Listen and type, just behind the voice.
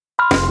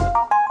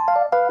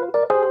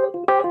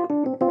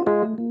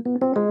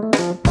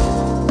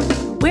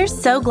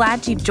so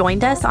glad you've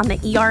joined us on the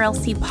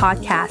ERLC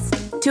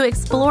podcast to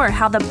explore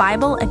how the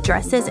Bible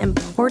addresses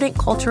important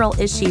cultural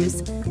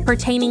issues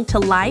pertaining to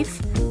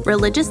life,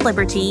 religious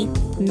liberty,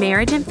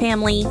 marriage and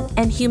family,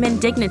 and human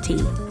dignity,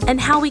 and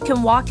how we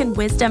can walk in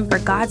wisdom for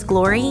God's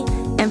glory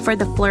and for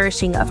the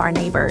flourishing of our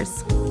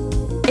neighbors.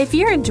 If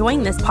you're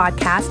enjoying this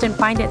podcast and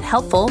find it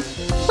helpful,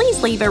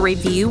 please leave a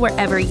review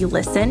wherever you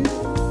listen.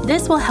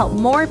 This will help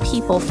more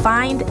people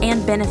find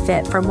and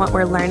benefit from what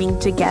we're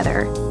learning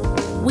together.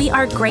 We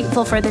are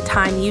grateful for the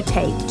time you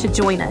take to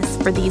join us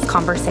for these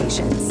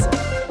conversations.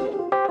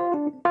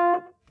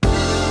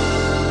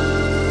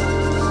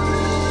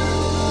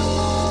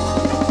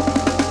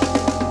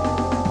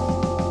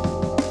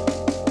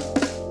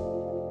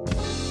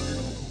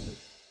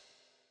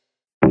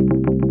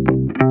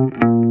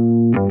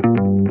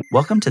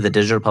 Welcome to the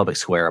Digital Public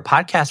Square, a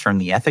podcast from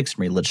the Ethics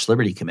and Religious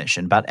Liberty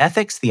Commission about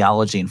ethics,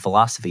 theology, and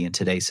philosophy in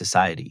today's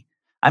society.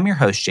 I'm your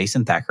host,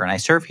 Jason Thacker, and I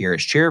serve here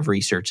as Chair of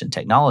Research and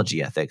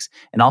Technology Ethics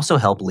and also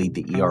help lead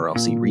the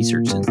ERLC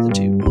Research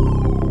Institute.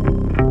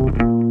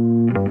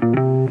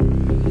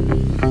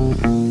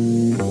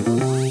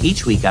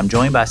 Each week, I'm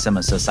joined by some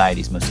of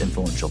society's most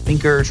influential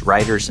thinkers,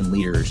 writers, and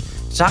leaders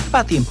to talk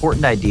about the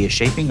important ideas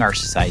shaping our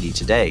society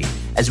today,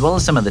 as well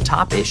as some of the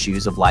top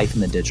issues of life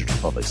in the digital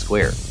public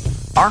square.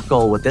 Our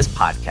goal with this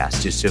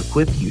podcast is to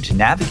equip you to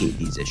navigate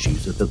these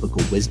issues with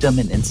biblical wisdom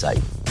and insight.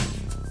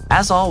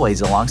 As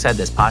always, alongside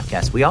this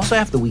podcast, we also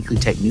have the weekly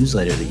tech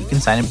newsletter that you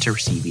can sign up to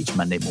receive each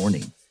Monday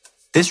morning.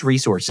 This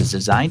resource is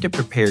designed to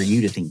prepare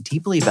you to think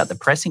deeply about the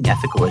pressing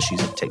ethical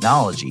issues of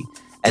technology,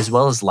 as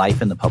well as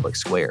life in the public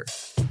square.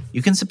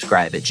 You can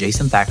subscribe at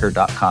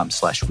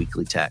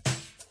jasonthacker.com/weeklytech.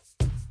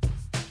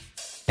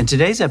 In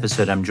today's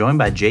episode, I'm joined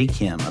by Jay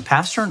Kim, a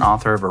pastor and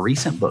author of a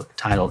recent book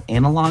titled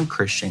Analog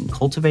Christian: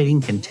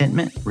 Cultivating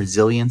Contentment,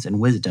 Resilience,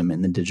 and Wisdom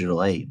in the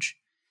Digital Age.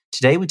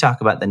 Today, we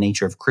talk about the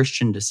nature of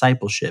Christian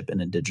discipleship in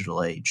a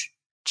digital age.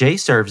 Jay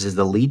serves as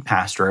the lead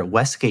pastor at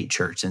Westgate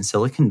Church in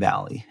Silicon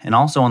Valley and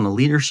also on the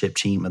leadership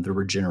team of the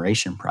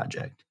Regeneration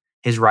Project.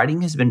 His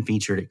writing has been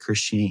featured at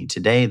Christianity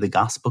Today, the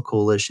Gospel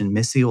Coalition,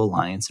 Missio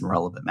Alliance, and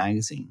Relevant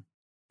Magazine.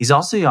 He's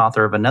also the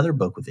author of another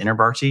book with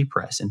InterVarsity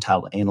Press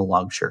entitled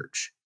Analog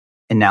Church.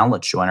 And now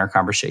let's join our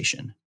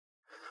conversation.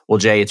 Well,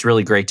 Jay, it's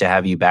really great to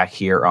have you back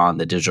here on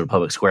the Digital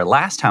Public Square.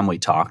 Last time we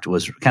talked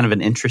was kind of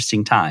an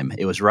interesting time.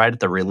 It was right at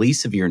the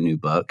release of your new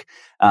book,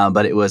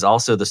 but it was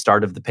also the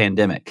start of the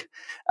pandemic.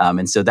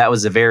 And so that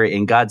was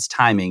in God's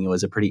timing, it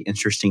was a pretty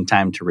interesting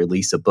time to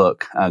release a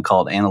book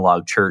called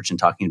Analog Church and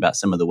talking about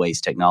some of the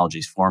ways technology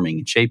is forming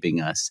and shaping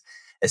us,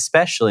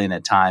 especially in a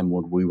time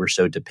when we were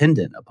so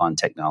dependent upon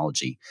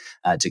technology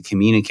to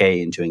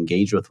communicate and to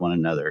engage with one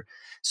another.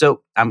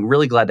 So I'm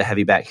really glad to have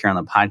you back here on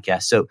the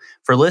podcast. So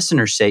for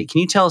listeners' sake,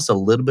 can you tell us a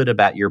little bit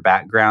about your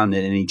background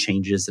and any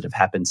changes that have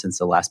happened since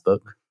the last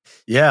book?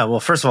 Yeah, well,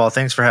 first of all,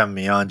 thanks for having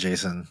me on,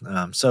 Jason.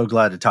 I'm so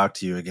glad to talk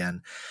to you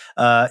again.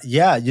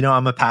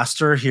 I'm a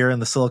pastor here in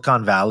the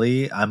Silicon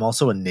Valley. I'm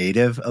also a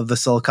native of the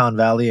Silicon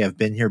Valley. I've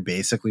been here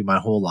basically my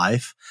whole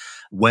life.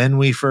 When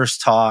we first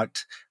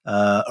talked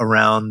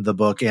around the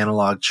book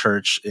Analog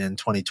Church in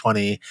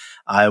 2020,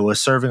 I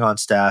was serving on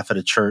staff at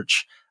a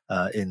church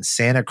in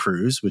Santa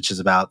Cruz, which is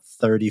about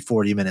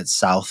 40 minutes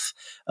south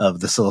of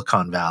the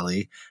Silicon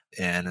Valley.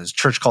 And it's a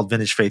church called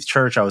Vintage Faith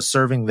Church. I was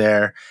serving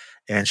there.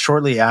 And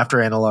shortly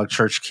after Analog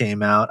Church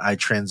came out, I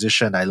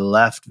transitioned. I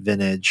left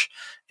Vintage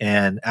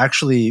and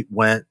actually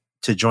went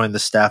to join the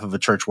staff of a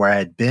church where I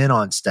had been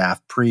on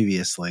staff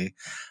previously,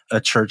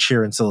 a church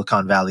here in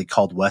Silicon Valley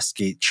called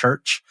Westgate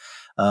Church.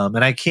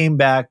 And I came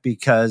back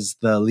because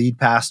the lead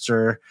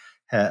pastor,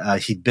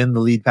 he'd been the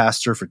lead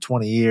pastor for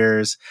 20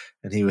 years,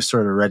 and he was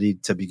sort of ready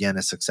to begin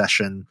a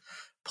succession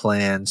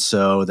plan.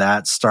 So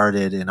that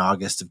started in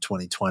August of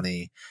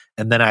 2020.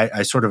 And then I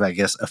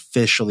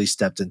officially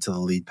stepped into the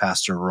lead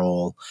pastor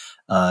role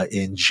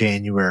in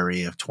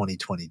January of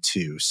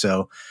 2022.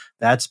 So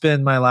that's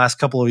been my last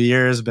couple of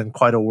years, been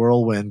quite a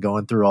whirlwind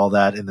going through all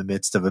that in the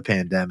midst of a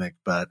pandemic.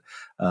 But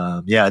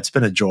it's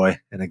been a joy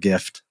and a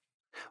gift.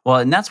 Well,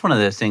 and that's one of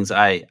those things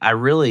I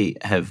really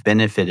have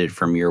benefited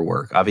from your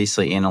work.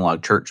 Obviously,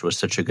 Analog Church was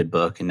such a good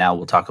book, and now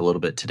we'll talk a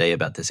little bit today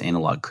about this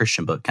Analog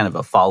Christian book, kind of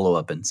a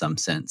follow-up in some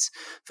sense,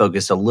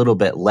 focused a little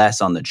bit less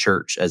on the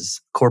church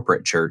as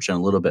corporate church and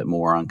a little bit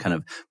more on kind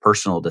of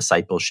personal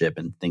discipleship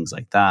and things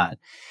like that.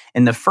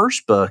 In the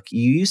first book,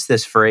 you use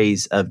this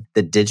phrase of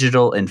the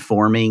digital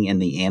informing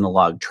and the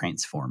analog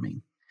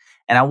transforming.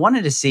 And I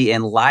wanted to see,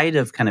 in light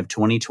of kind of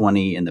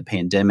 2020 and the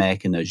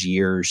pandemic and those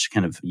years,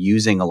 kind of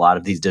using a lot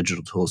of these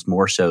digital tools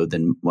more so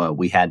than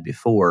we had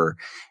before,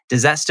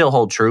 does that still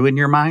hold true in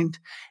your mind?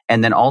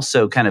 And then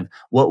also kind of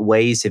what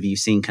ways have you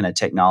seen kind of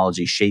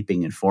technology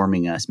shaping and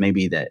forming us,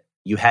 maybe that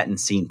you hadn't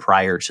seen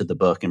prior to the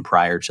book and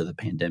prior to the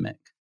pandemic?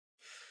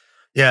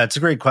 Yeah, it's a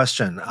great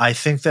question. I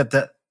think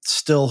that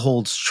still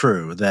holds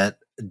true, that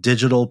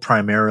digital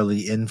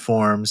primarily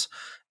informs,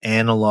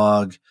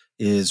 analog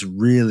is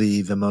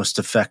really the most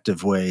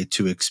effective way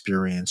to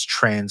experience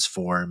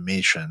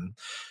transformation.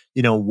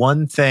 You know,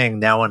 one thing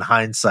now in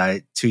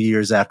hindsight, 2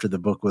 years after the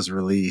book was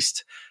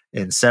released,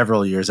 in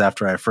several years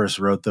after I first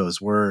wrote those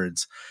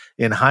words.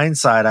 In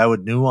hindsight, I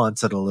would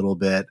nuance it a little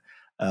bit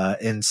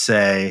and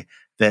say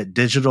that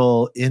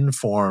digital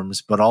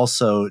informs, but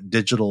also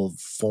digital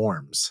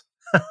forms.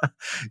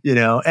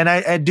 And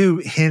I do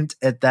hint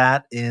at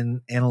that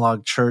in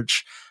Analog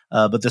Church,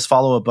 but this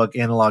follow-up book,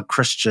 Analog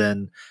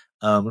Christian,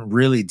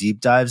 really deep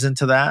dives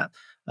into that.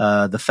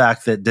 The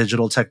fact that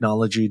digital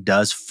technology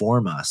does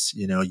form us.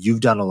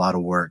 You've done a lot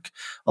of work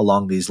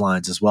along these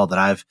lines as well that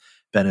I've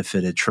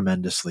benefited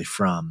tremendously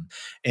from.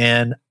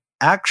 And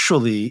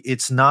actually,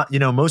 it's not,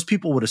 most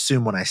people would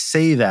assume when I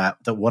say that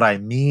what I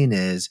mean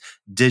is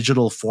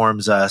digital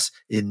forms us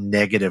in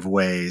negative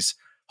ways,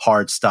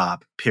 hard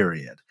stop,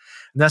 period.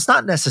 And that's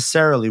not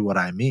necessarily what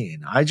I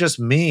mean. I just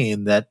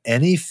mean that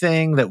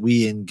anything that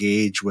we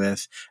engage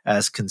with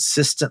as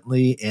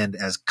consistently and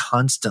as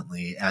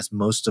constantly as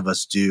most of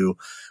us do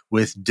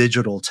with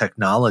digital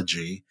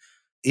technology,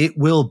 it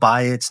will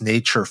by its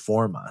nature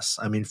form us.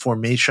 I mean,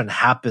 formation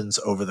happens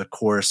over the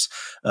course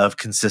of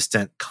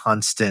consistent,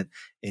 constant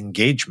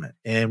engagement.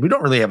 And we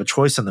don't really have a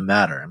choice in the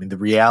matter. I mean, the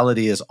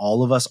reality is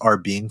all of us are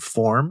being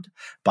formed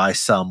by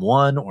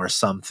someone or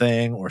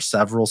something or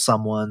several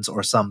someones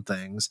or some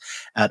things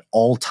at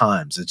all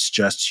times. It's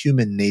just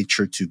human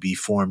nature to be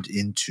formed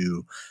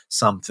into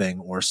something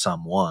or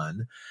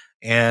someone.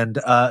 And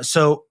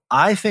so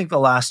I think the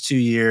last 2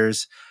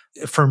 years,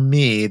 for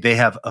me, they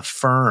have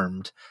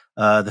affirmed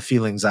the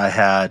feelings I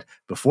had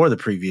before the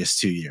previous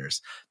 2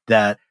 years,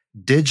 that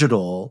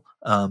digital,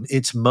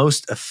 its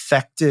most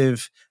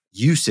effective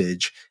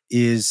usage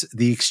is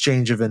the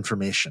exchange of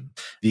information,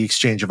 the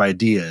exchange of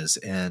ideas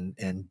and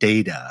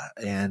data.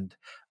 And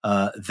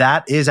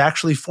that is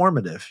actually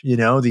formative,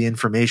 the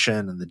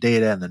information and the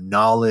data and the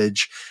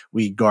knowledge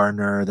we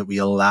garner that we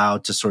allow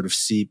to sort of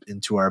seep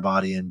into our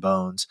body and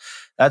bones.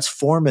 That's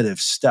formative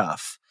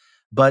stuff.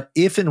 But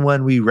if and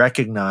when we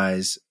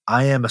recognize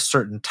I am a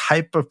certain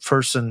type of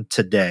person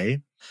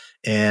today,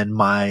 and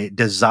my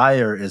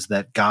desire is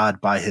that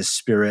God, by his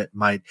Spirit,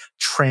 might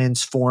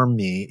transform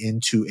me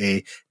into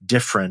a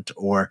different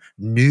or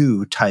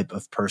new type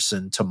of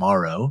person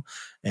tomorrow,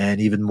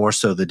 and even more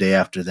so the day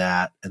after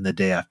that and the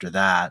day after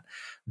that,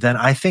 then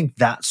I think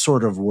that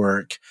sort of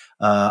work,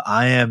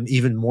 I am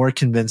even more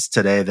convinced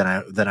today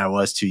than I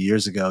was 2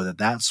 years ago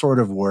that sort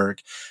of work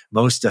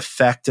most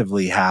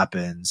effectively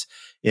happens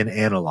in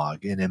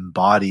analog, in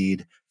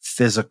embodied,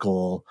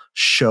 physical,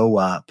 show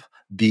up,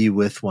 be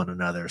with one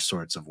another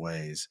sorts of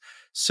ways.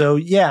 So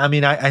yeah, I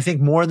mean, I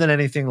think more than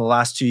anything, the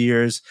last 2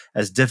 years,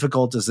 as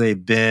difficult as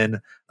they've been,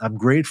 I'm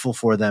grateful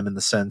for them in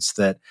the sense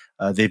that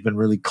they've been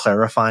really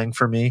clarifying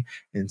for me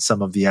in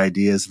some of the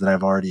ideas that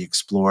I've already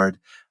explored.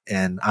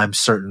 And I'm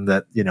certain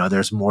that,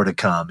 there's more to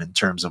come in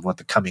terms of what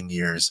the coming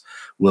years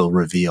will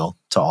reveal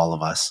to all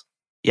of us.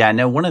 Yeah, I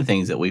know one of the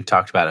things that we've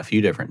talked about a few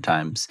different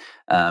times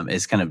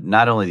is kind of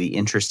not only the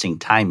interesting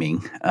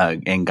timing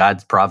and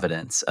God's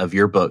providence of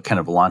your book kind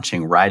of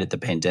launching right at the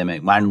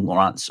pandemic. Mine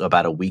launched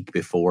about a week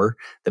before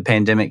the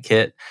pandemic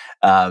hit.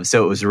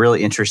 So it was a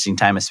really interesting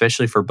time,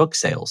 especially for book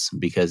sales,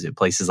 because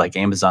places like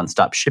Amazon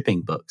stopped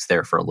shipping books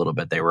there for a little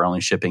bit. They were only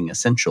shipping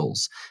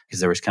essentials because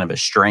there was kind of a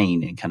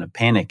strain and kind of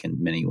panic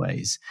in many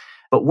ways.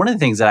 But one of the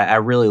things that I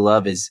really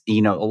love is,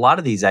 a lot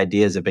of these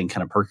ideas have been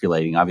kind of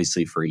percolating,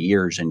 obviously, for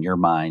years in your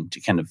mind.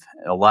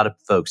 A lot of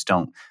folks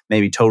don't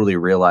maybe totally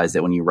realize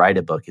that when you write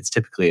a book, it's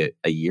typically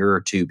a year or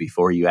two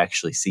before you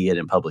actually see it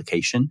in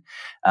publication.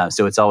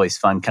 So it's always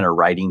fun kind of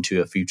writing to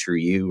a future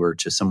you or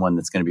to someone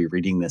that's going to be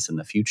reading this in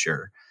the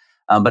future.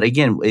 But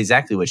again,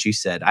 exactly what you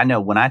said. I know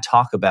when I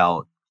talk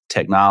about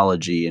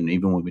technology, and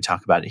even when we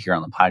talk about it here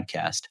on the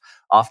podcast,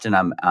 often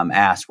I'm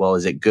asked, well,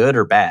 is it good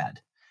or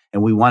bad?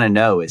 And we want to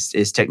know,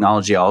 is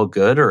technology all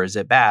good or is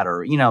it bad?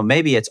 Or,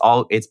 maybe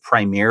it's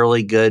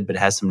primarily good, but it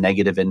has some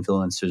negative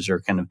influences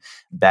or kind of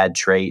bad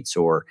traits,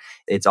 or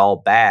it's all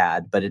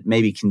bad, but it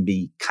maybe can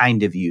be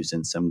kind of used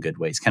in some good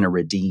ways, kind of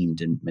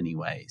redeemed in many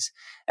ways.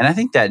 And I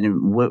think that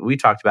what we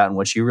talked about and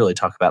what you really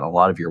talk about in a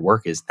lot of your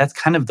work is that's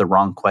kind of the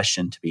wrong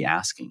question to be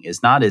asking.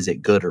 Is not, is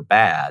it good or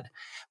bad,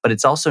 but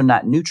it's also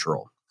not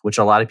neutral, which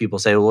a lot of people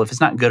say, well, if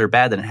it's not good or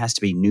bad, then it has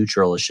to be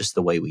neutral. It's just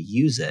the way we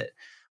use it.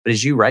 But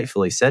as you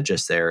rightfully said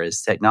just there,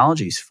 is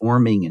technology is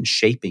forming and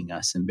shaping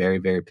us in very,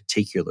 very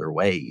particular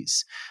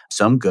ways,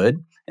 some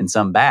good and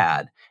some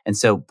bad. And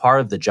so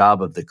part of the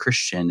job of the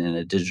Christian in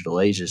a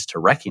digital age is to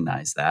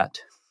recognize that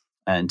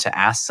and to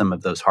ask some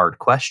of those hard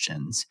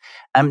questions.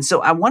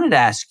 So I wanted to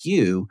ask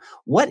you,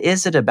 what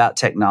is it about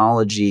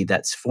technology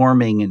that's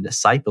forming and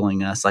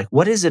discipling us? Like,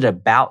 what is it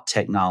about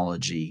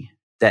technology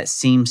that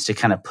seems to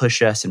kind of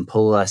push us and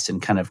pull us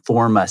and kind of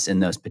form us in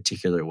those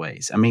particular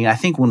ways? I mean, I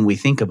think when we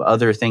think of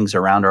other things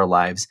around our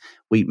lives,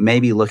 we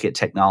maybe look at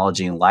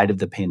technology in light of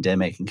the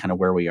pandemic and kind of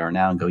where we are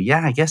now and go,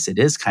 yeah, I guess it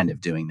is kind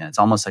of doing that. It's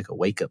almost like a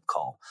wake-up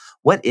call.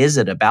 What is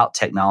it about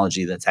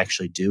technology that's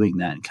actually doing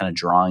that and kind of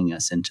drawing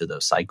us into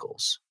those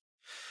cycles?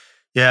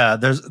 Yeah,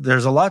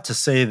 there's a lot to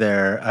say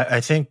there.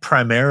 I think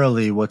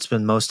primarily what's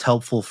been most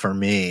helpful for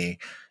me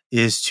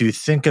is to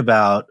think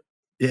about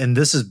and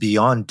this is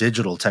beyond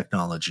digital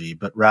technology,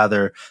 but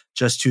rather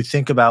just to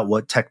think about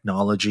what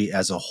technology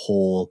as a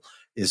whole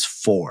is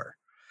for,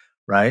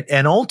 right?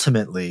 And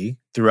ultimately,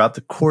 throughout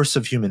the course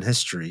of human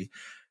history,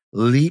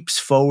 leaps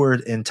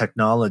forward in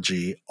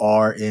technology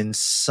are in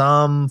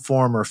some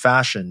form or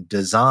fashion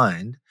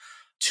designed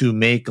to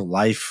make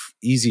life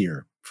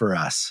easier for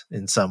us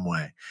in some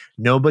way.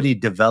 Nobody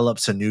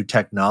develops a new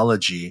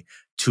technology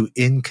to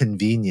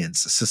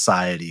inconvenience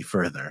society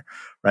further,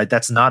 right?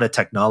 That's not a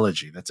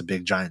technology. That's a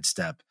big giant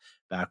step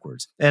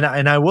backwards. And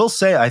I will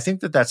say, I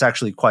think that that's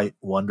actually quite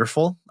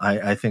wonderful.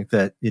 I think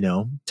that,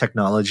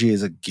 technology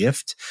is a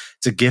gift.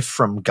 It's a gift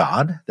from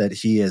God that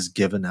he has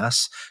given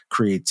us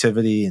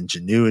creativity,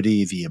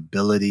 ingenuity, the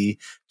ability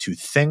to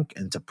think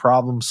and to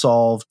problem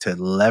solve, to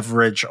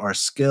leverage our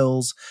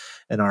skills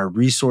and our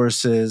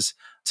resources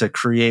to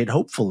create,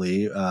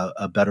 hopefully,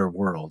 a better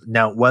world.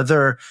 Now,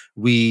 whether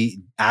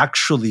we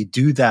actually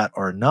do that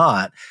or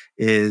not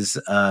is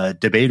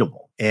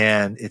debatable,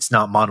 and it's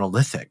not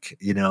monolithic.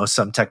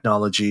 Some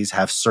technologies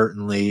have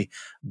certainly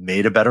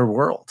made a better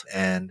world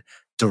and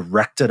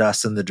directed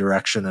us in the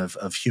direction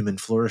of human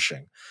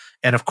flourishing.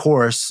 And of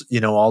course,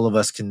 all of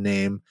us can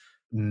name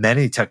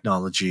many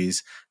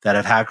technologies that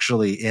have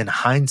actually, in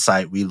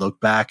hindsight, we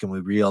look back and we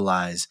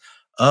realize,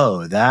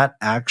 oh, that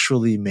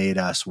actually made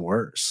us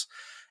worse.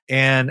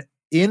 And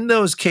in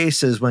those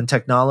cases, when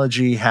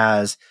technology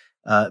has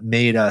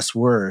made us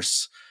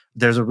worse,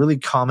 there's a really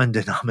common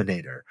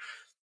denominator.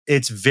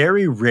 It's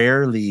very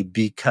rarely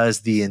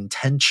because the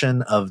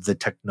intention of the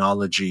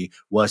technology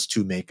was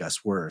to make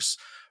us worse.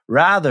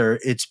 Rather,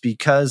 it's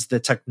because the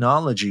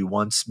technology,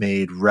 once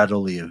made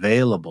readily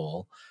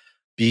available,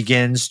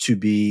 begins to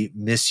be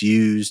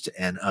misused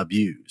and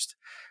abused.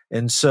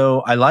 And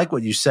so I like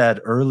what you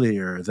said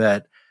earlier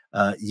that,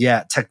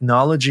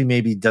 technology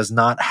maybe does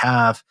not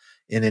have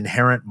an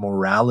inherent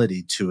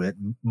morality to it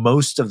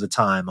most of the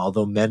time,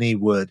 although many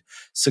would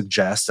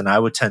suggest, and I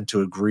would tend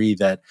to agree,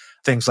 that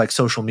things like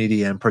social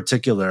media in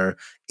particular,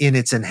 in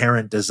its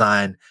inherent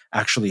design,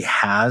 actually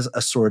has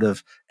a sort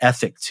of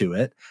ethic to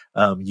it.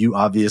 You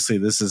obviously,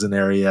 this is an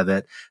area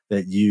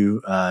that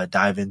you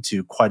dive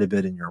into quite a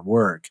bit in your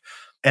work.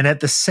 And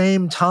at the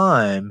same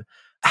time,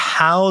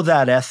 how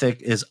that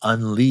ethic is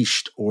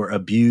unleashed or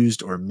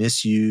abused or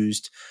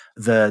misused,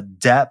 the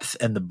depth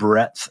and the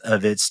breadth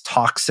of its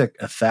toxic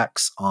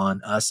effects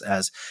on us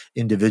as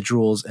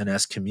individuals and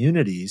as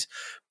communities,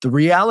 the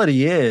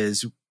reality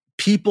is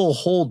people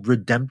hold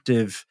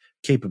redemptive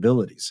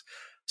capabilities.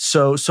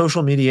 So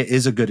social media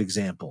is a good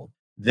example.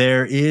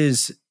 There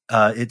is,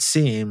 it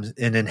seems,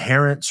 an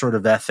inherent sort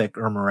of ethic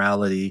or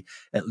morality,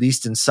 at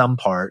least in some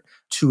part,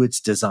 to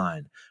its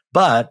design.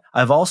 But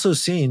I've also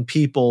seen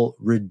people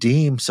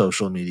redeem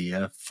social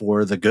media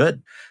for the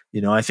good.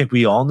 I think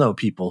we all know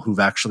people who've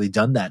actually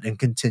done that and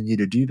continue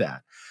to do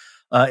that.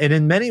 And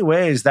in many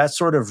ways, that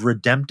sort of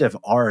redemptive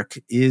arc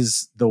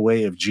is the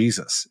way of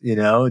Jesus.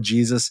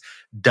 Jesus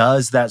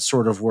does that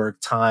sort of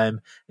work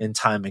time and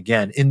time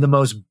again in the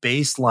most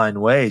baseline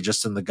way,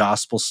 just in the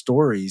gospel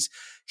stories.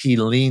 He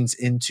leans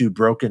into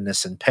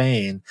brokenness and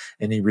pain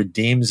and he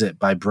redeems it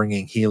by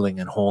bringing healing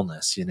and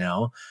wholeness.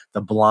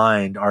 The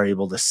blind are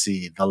able to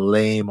see, the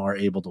lame are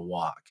able to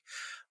walk.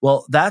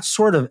 Well, that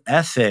sort of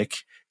ethic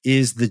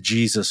is the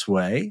Jesus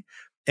way.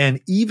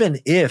 And even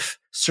if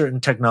certain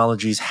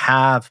technologies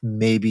have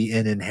maybe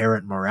an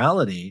inherent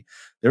morality,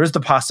 there is the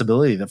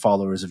possibility that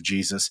followers of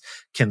Jesus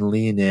can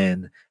lean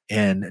in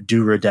and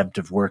do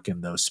redemptive work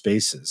in those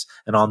spaces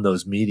and on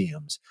those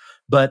mediums.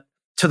 But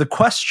to the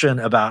question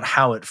about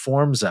how it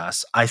forms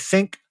us, I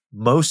think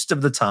most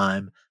of the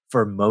time,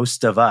 for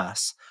most of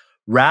us,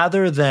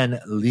 rather than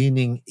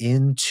leaning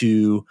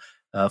into,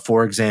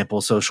 for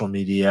example, social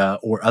media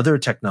or other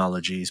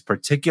technologies,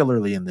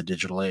 particularly in the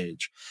digital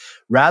age,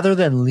 rather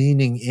than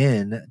leaning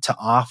in to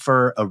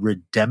offer a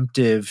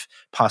redemptive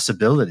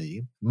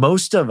possibility,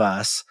 most of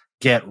us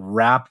get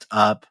wrapped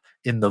up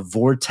in the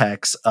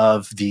vortex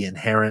of the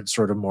inherent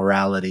sort of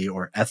morality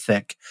or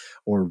ethic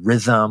or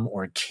rhythm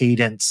or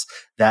cadence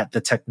that the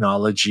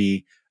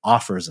technology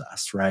offers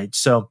us, right?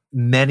 So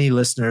many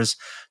listeners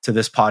to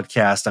this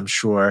podcast, I'm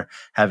sure,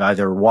 have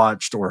either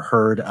watched or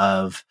heard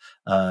of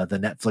the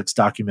Netflix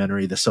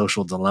documentary, The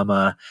Social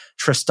Dilemma.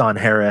 Tristan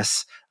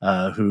Harris,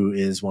 who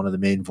is one of the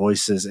main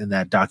voices in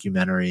that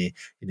documentary,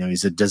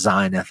 he's a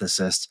design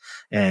ethicist,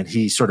 and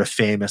he sort of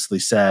famously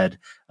said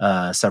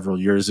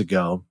several years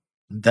ago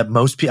that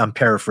most people, I'm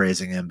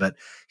paraphrasing him, but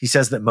he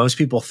says that most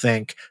people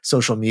think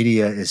social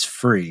media is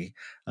free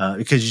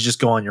because you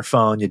just go on your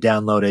phone, you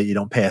download it, you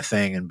don't pay a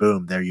thing, and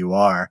boom, there you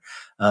are.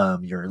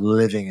 You're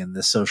living in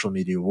this social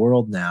media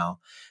world now.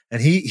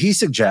 And he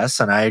suggests,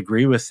 and I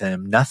agree with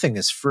him, nothing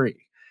is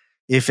free.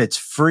 If it's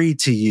free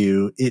to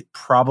you, it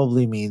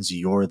probably means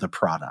you're the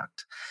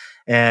product.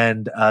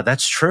 And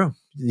that's true,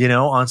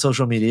 on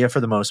social media for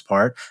the most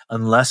part,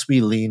 unless we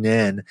lean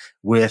in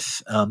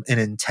with an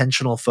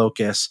intentional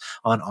focus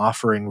on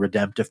offering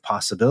redemptive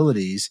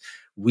possibilities,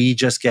 we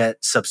just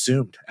get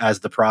subsumed as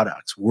the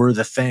products. We're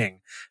the thing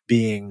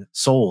being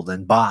sold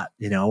and bought,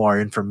 our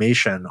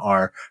information,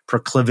 our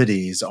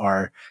proclivities,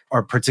 our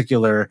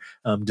particular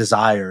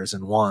desires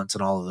and wants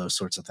and all of those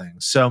sorts of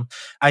things. So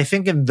I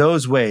think in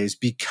those ways,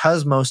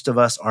 because most of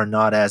us are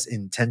not as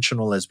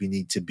intentional as we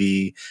need to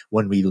be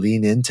when we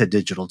lean into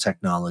digital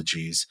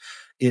technologies,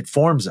 it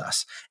forms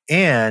us.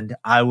 And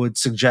I would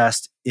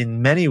suggest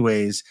in many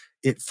ways,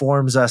 it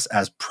forms us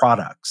as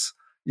products.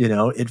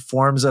 It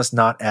forms us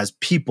not as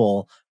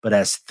people, but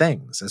as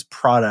things, as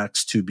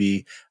products to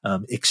be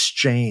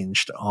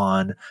exchanged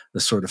on the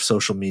sort of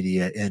social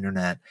media,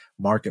 internet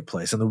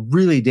marketplace. And the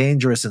really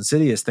dangerous,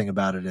 insidious thing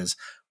about it is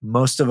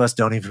most of us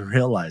don't even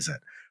realize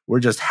it. We're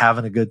just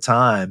having a good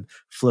time,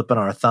 flipping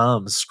our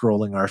thumbs,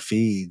 scrolling our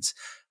feeds,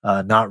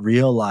 not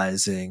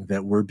realizing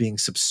that we're being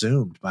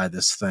subsumed by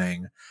this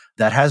thing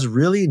that has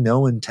really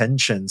no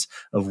intentions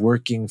of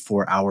working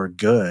for our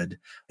good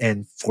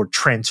and for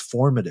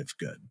transformative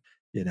good.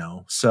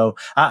 So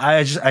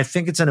I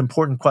think it's an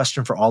important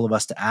question for all of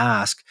us to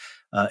ask,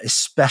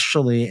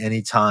 especially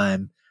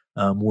anytime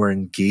we're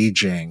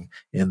engaging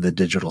in the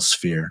digital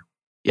sphere.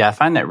 Yeah, I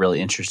find that really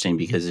interesting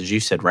because, as you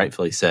said,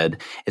 rightfully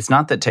said, it's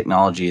not that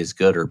technology is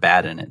good or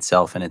bad in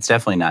itself, and it's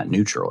definitely not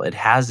neutral. It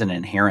has an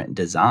inherent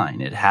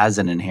design. It has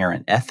an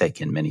inherent ethic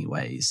in many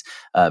ways,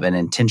 an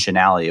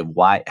intentionality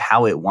of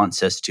how it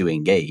wants us to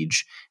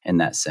engage in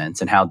that sense,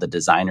 and how the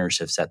designers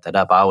have set that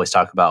up. I always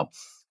talk about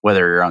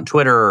whether you're on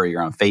Twitter or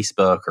you're on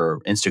Facebook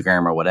or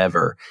Instagram or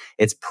whatever,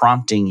 it's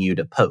prompting you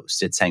to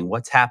post. It's saying,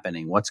 what's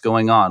happening? What's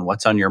going on?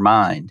 What's on your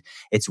mind?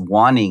 It's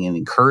wanting and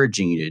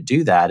encouraging you to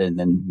do that.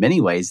 And in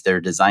many ways, they're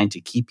designed to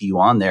keep you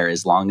on there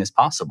as long as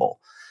possible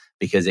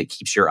because it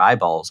keeps your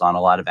eyeballs on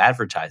a lot of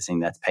advertising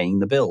that's paying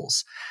the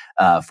bills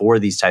for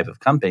these type of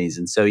companies.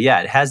 And so,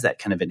 yeah, it has that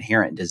kind of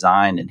inherent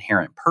design,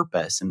 inherent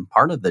purpose. And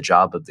part of the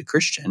job of the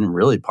Christian, and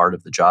really part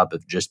of the job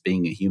of just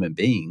being a human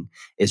being,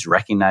 is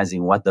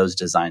recognizing what those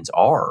designs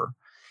are.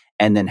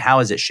 And then how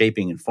is it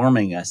shaping and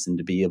forming us, and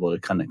to be able to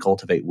kind of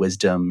cultivate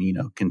wisdom,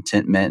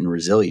 contentment and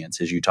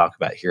resilience, as you talk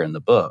about here in the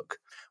book.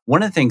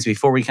 One of the things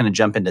before we kind of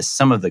jump into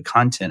some of the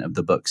content of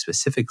the book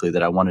specifically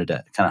that I wanted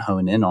to kind of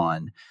hone in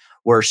on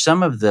were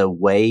some of the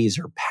ways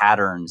or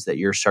patterns that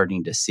you're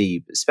starting to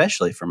see,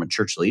 especially from a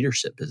church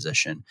leadership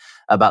position,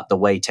 about the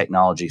way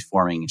technology is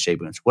forming and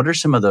shaping us. What are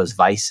some of those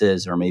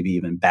vices or maybe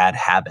even bad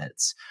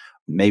habits,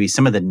 maybe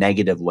some of the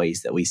negative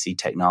ways that we see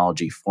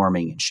technology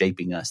forming and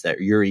shaping us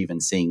that you're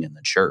even seeing in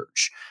the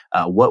church?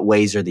 What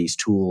ways are these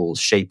tools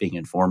shaping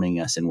and forming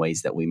us in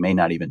ways that we may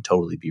not even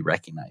totally be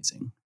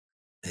recognizing?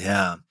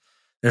 Yeah.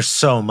 There's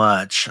so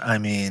much. I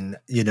mean,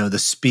 the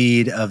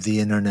speed of the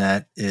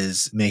internet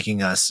is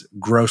making us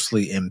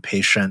grossly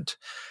impatient,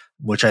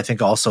 which I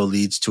think also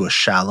leads to a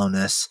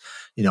shallowness.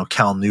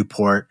 Cal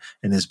Newport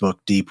in his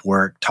book, Deep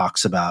Work,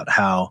 talks about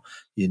how,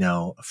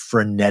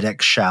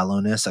 frenetic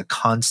shallowness, a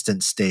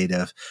constant state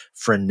of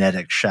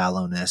frenetic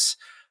shallowness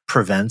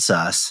prevents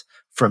us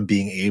from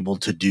being able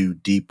to do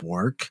deep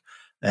work.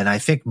 And I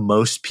think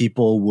most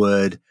people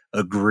would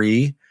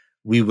agree.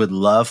 We would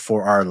love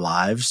for our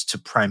lives to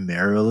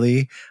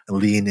primarily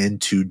lean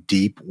into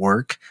deep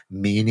work,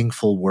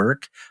 meaningful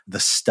work, the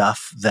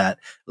stuff that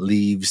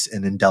leaves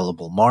an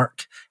indelible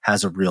mark,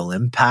 has a real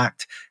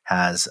impact,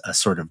 has a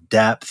sort of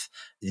depth,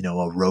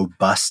 a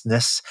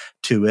robustness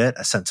to it,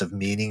 a sense of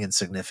meaning and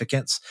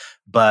significance.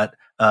 But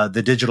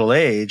the digital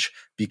age,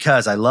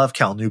 because I love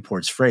Cal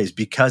Newport's phrase,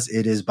 because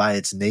it is by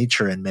its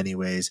nature in many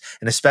ways,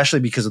 and especially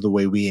because of the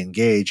way we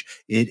engage,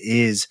 it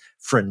is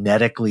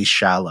frenetically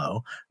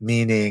shallow,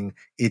 meaning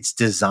it's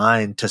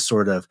designed to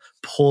sort of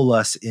pull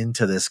us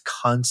into this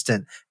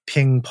constant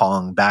ping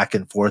pong back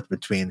and forth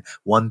between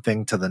one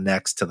thing to the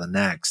next to the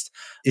next.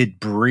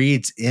 It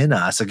breeds in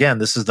us, again,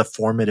 this is the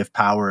formative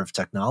power of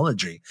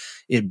technology.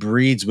 It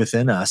breeds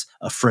within us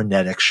a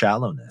frenetic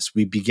shallowness.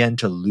 We begin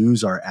to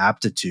lose our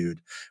aptitude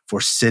for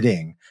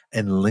sitting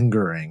and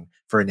lingering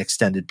for an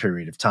extended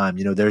period of time.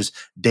 There's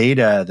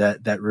data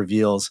that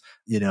reveals,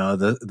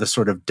 the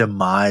sort of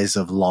demise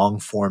of long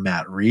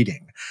format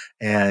reading.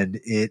 And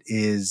it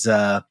is,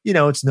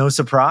 it's no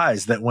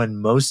surprise that when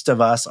most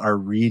of us are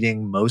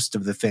reading most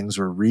of the things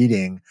we're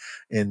reading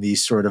in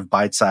these sort of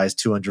bite-sized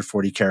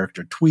 240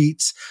 character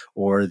tweets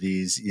or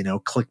these,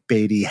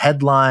 clickbaity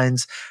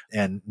headlines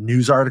and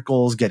news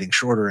articles getting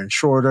shorter and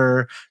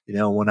shorter.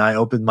 When I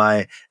open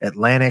my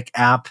Atlantic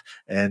app,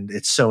 and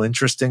it's so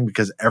interesting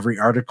because every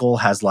article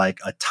has like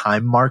a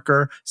time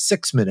marker,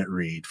 6-minute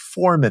read,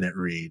 4-minute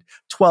read,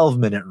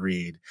 12-minute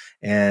read.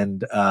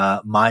 And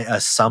my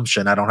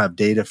assumption, I don't have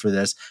data for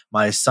this,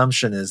 my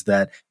assumption is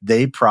that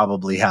they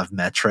probably have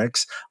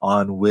metrics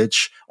on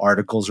which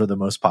articles are the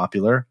most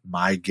popular.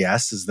 My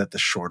guess is that the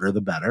shorter,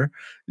 the better,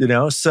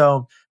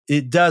 so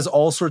it does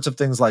all sorts of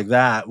things like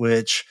that,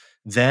 which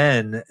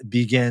then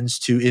begins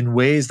to, in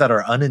ways that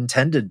are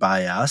unintended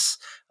by us,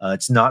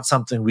 it's not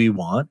something we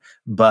want,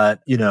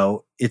 but,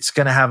 it's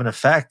going to have an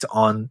effect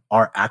on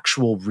our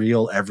actual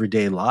real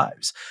everyday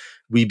lives.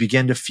 We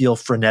begin to feel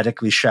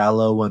frenetically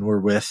shallow when we're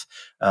with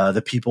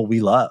the people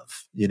we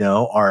love,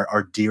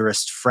 our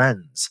dearest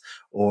friends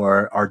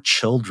or our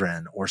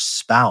children or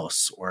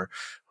spouse or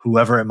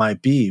whoever it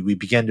might be. We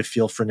begin to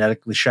feel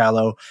frenetically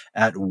shallow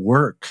at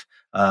work,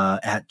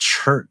 at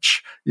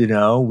church.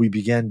 We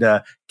begin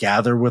to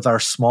gather with our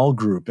small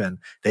group and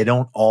they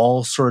don't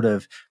all sort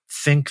of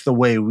think the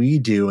way we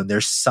do. And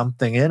there's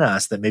something in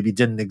us that maybe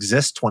didn't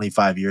exist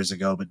 25 years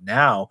ago, but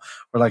now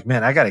we're like,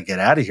 man, I got to get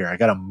out of here. I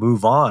got to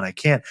move on. I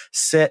can't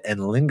sit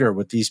and linger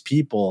with these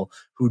people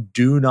who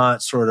do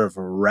not sort of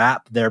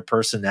wrap their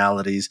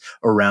personalities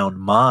around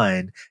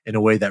mine in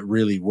a way that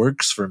really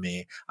works for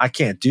me. I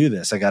can't do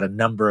this. I got a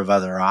number of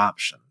other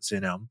options,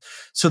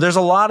 So there's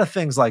a lot of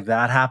things like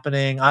that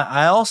happening.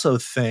 I also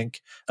think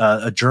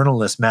a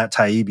journalist, Matt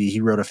Taibbi, he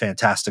wrote a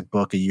fantastic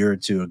book a year or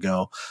two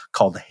ago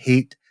called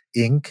Hate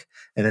Inc.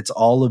 And it's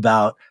all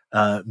about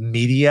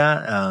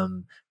media,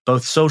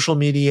 both social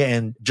media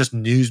and just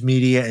news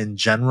media in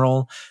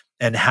general,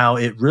 and how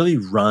it really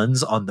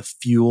runs on the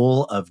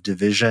fuel of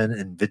division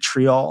and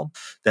vitriol,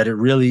 that it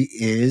really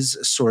is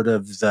sort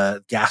of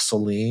the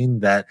gasoline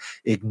that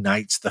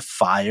ignites the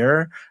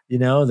fire,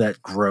 that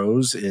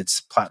grows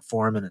its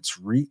platform and its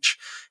reach.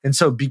 And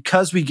so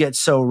because we get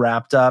so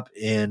wrapped up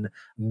in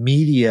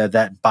media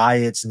that by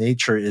its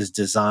nature is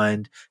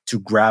designed to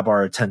grab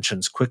our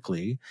attentions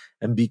quickly,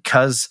 and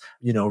because,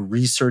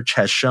 research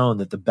has shown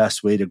that the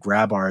best way to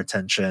grab our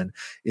attention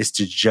is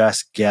to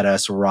just get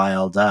us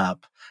riled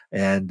up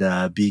and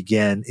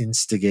begin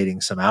instigating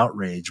some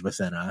outrage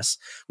within us,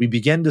 we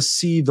begin to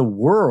see the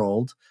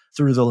world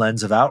through the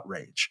lens of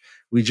outrage.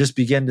 We just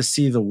begin to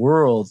see the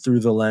world through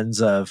the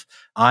lens of,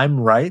 I'm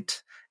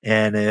right,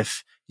 and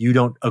if you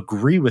don't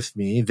agree with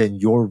me, then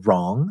you're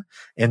wrong.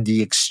 And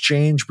the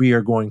exchange we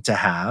are going to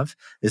have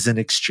is an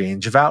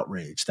exchange of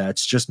outrage.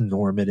 That's just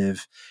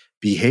normative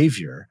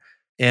behavior.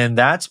 And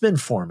that's been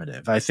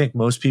formative. I think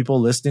most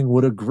people listening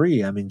would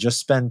agree. I mean, just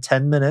spend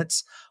 10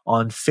 minutes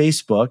on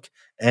Facebook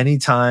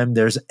anytime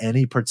there's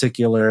any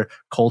particular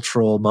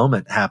cultural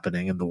moment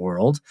happening in the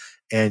world,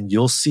 and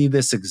you'll see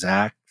this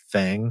exact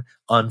thing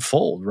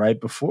unfold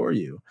right before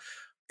you.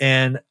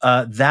 And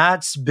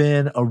that's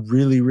been a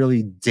really,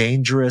 really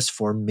dangerous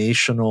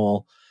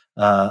formational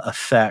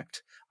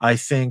effect. I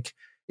think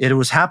it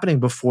was happening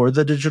before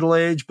the digital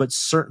age, but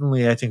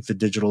certainly I think the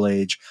digital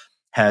age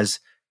has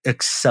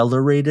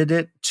accelerated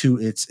it to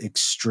its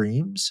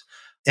extremes.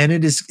 And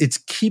it's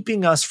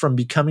keeping us from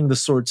becoming the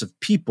sorts of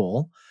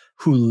people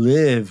who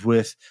live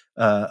with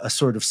a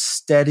sort of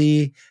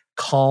steady,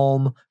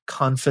 calm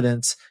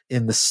confidence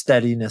in the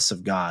steadiness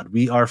of God.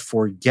 We are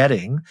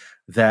forgetting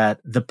that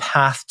the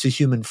path to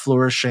human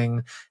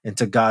flourishing and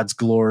to God's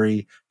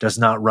glory does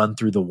not run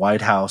through the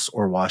White House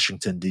or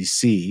Washington,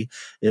 D.C.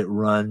 It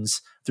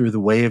runs through the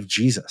way of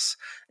Jesus.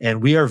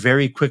 And we are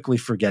very quickly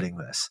forgetting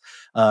this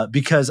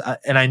because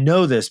I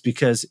know this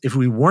because if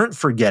we weren't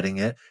forgetting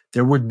it,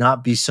 there would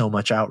not be so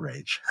much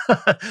outrage.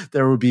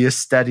 There would be a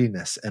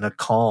steadiness and a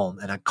calm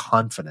and a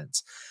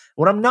confidence.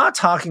 What I'm not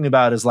talking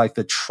about is like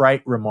the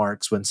trite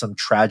remarks when some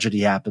tragedy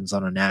happens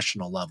on a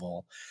national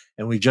level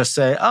and we just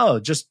say, oh,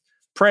 just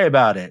pray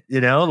about it,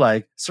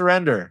 like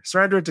surrender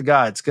it to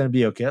God. It's going to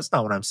be okay. That's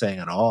not what I'm saying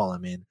at all. I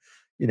mean,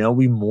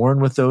 we mourn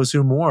with those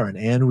who mourn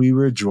and we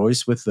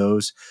rejoice with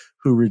those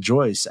who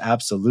rejoice.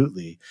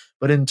 Absolutely.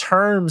 But in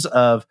terms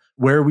of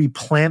where we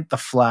plant the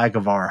flag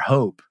of our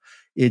hope,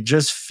 it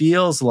just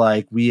feels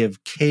like we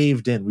have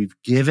caved in. We've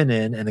given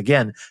in and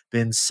again,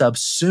 been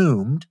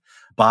subsumed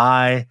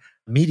by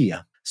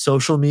media,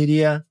 social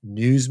media,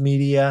 news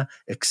media,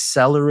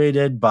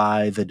 accelerated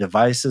by the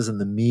devices and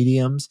the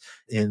mediums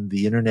in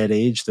the internet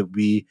age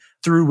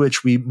through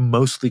which we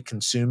mostly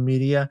consume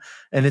media.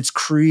 And it's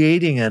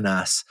creating in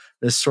us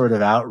this sort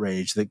of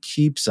outrage that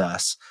keeps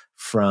us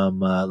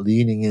from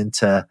leaning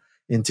into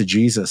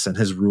Jesus and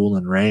his rule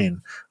and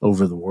reign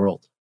over the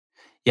world.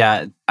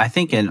 Yeah, I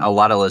think a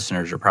lot of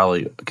listeners are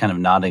probably kind of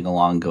nodding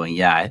along going,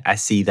 yeah, I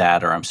see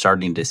that, or I'm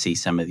starting to see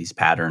some of these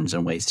patterns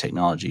and ways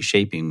technology is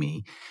shaping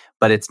me.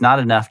 But it's not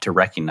enough to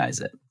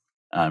recognize it.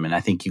 And I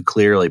think you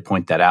clearly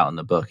point that out in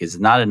the book. It's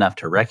not enough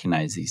to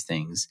recognize these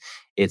things.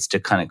 It's to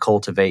kind of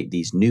cultivate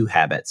these new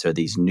habits or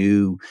these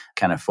new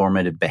kind of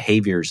formative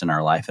behaviors in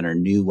our life and our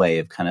new way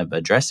of kind of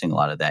addressing a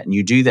lot of that. And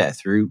you do that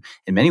through,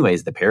 in many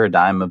ways, the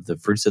paradigm of the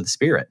fruits of the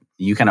Spirit.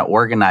 You kind of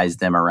organize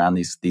them around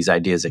these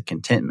ideas of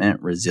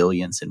contentment,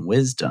 resilience, and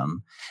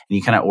wisdom. And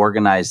you kind of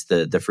organize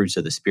the fruits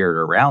of the Spirit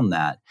around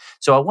that.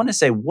 So I want to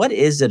say, what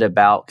is it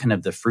about kind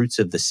of the fruits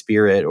of the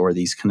Spirit or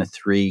these kind of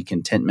three,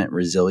 contentment,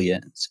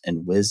 resilience,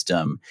 and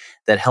wisdom,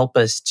 that help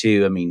us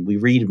to, we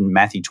read in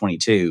Matthew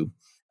 22,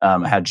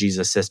 how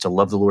Jesus says to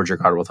love the Lord your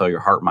God with all your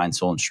heart, mind,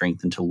 soul, and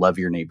strength, and to love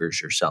your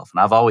neighbors yourself. And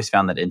I've always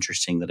found that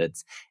interesting that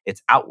it's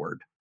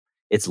outward.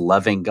 It's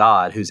loving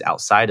God who's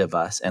outside of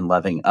us and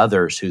loving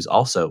others who's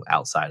also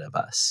outside of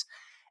us.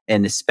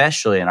 And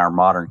especially in our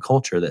modern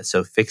culture that's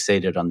so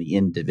fixated on the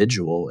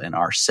individual and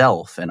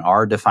ourself and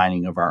our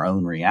defining of our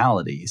own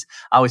realities,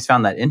 I always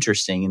found that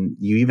interesting. And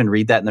you even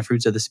read that in the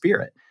fruits of the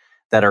Spirit,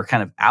 that are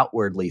kind of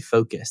outwardly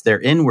focused. They're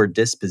inward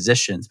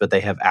dispositions, but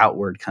they have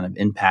outward kind of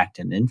impact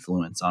and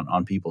influence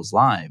on people's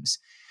lives.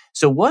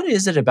 So what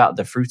is it about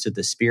the fruits of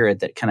the Spirit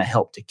that kind of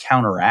help to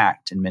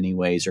counteract in many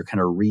ways, or kind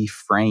of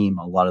reframe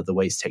a lot of the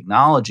ways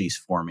technology is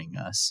forming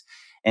us,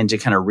 and to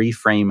kind of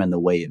reframe in the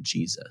way of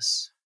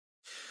Jesus?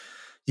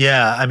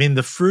 Yeah, I mean,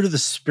 the fruit of the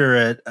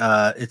Spirit,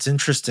 it's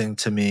interesting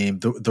to me,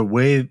 the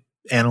way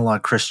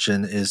Analog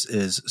Christian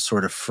is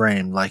sort of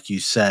framed, like you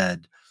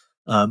said.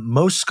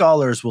 Most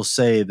scholars will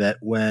say that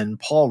when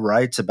Paul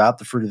writes about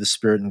the fruit of the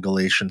Spirit in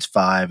Galatians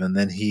 5, and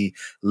then he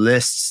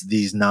lists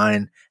these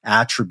 9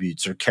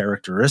 attributes or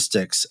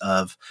characteristics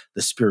of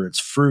the Spirit's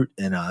fruit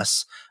in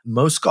us,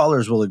 most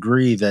scholars will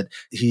agree that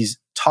he's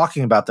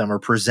talking about them or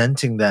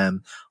presenting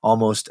them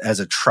almost as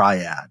a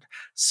triad.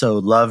 So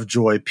love,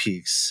 joy,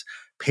 peace,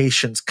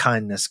 patience,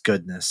 kindness,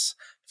 goodness,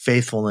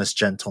 faithfulness,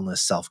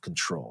 gentleness,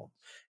 self-control.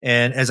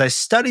 And as I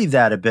studied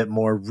that a bit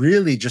more,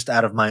 really just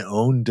out of my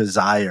own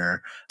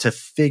desire to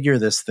figure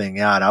this thing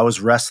out, I was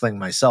wrestling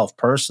myself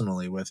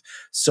personally with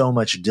so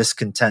much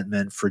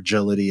discontentment,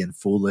 fragility, and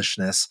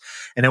foolishness.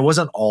 And it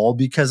wasn't all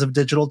because of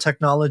digital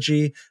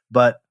technology,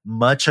 but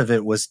much of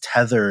it was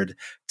tethered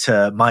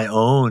to my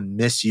own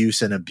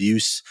misuse and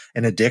abuse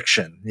and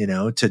addiction,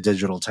 to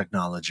digital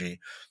technology.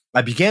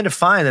 I began to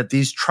find that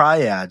these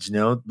triads,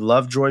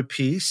 love, joy,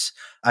 peace,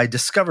 I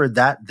discovered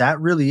that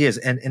really is,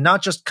 and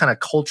not just kind of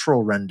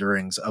cultural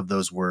renderings of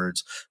those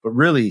words, but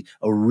really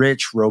a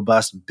rich,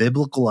 robust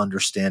biblical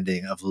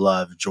understanding of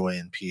love, joy,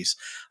 and peace.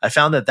 I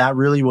found that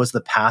really was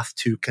the path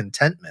to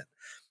contentment.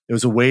 It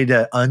was a way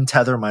to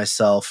untether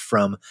myself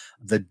from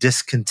the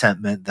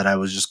discontentment that I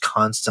was just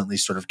constantly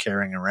sort of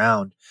carrying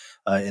around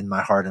in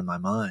my heart and my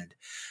mind.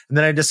 And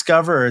then I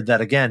discovered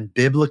that, again,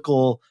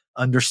 biblical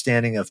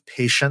understanding of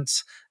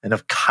patience and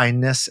of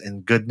kindness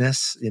and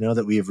goodness,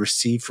 that we have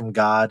received from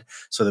God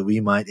so that we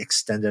might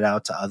extend it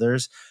out to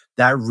others.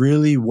 That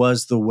really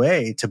was the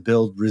way to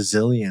build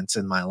resilience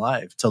in my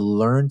life, to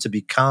learn to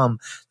become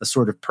the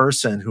sort of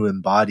person who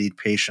embodied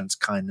patience,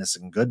 kindness,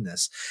 and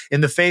goodness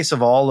in the face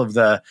of all of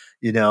the,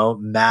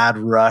 mad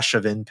rush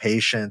of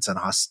impatience and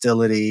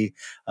hostility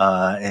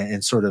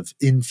and sort of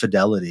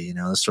infidelity,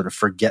 the sort of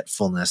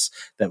forgetfulness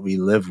that we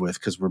live with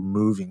because we're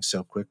moving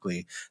so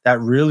quickly. That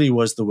really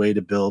was the way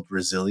to build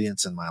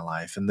resilience in my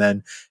life. And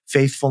then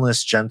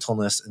faithfulness,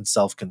 gentleness, and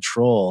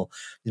self-control,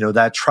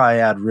 that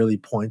triad really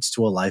points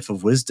to a life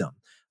of wisdom,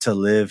 to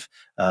live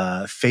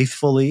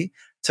faithfully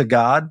to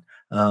God,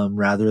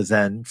 rather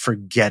than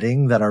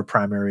forgetting that our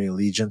primary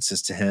allegiance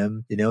is to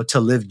Him, to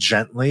live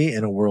gently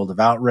in a world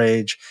of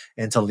outrage,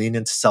 and to lean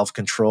into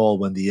self-control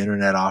when the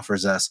internet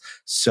offers us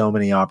so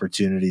many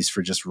opportunities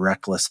for just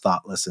reckless,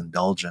 thoughtless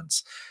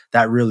indulgence.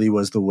 That really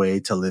was the way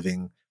to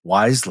living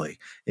wisely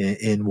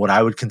in what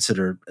I would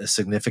consider a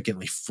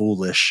significantly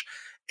foolish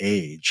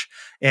age.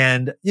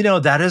 And,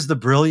 that is the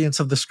brilliance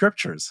of the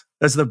scriptures.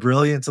 That's the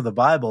brilliance of the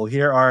Bible.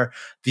 Here are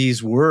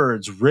these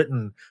words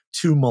written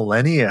 2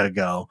 millennia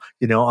ago,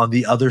 on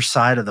the other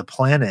side of the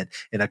planet,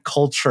 in a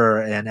culture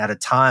and at a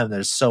time that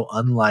is so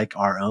unlike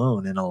our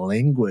own, in a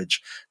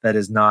language that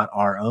is not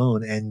our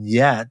own. And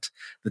yet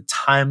the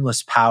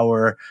timeless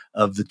power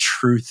of the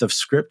truth of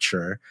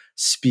Scripture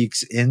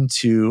speaks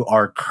into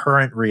our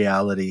current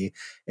reality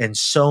and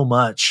so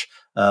much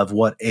of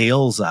what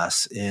ails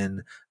us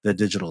in the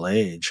digital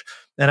age.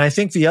 And I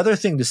think the other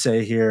thing to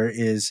say here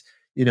is,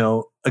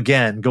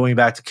 again, going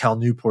back to Cal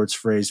Newport's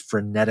phrase,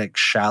 frenetic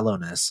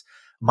shallowness,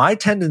 my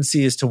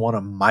tendency is to want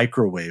to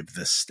microwave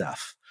this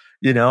stuff.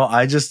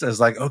 I was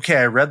like, okay,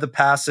 I read the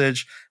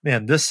passage.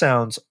 Man, this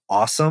sounds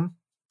awesome.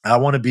 I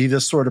want to be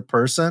this sort of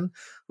person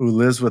who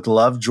lives with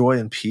love, joy,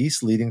 and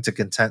peace, leading to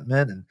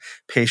contentment, and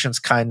patience,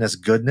 kindness,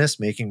 goodness,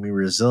 making me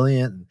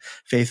resilient, and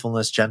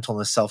faithfulness,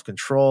 gentleness,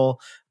 self-control,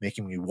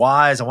 making me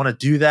wise. I want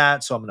to do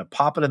that. So I'm going to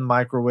pop it in the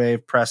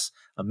microwave, press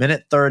a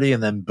minute 30,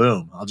 and then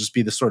boom, I'll just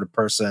be the sort of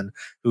person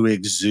who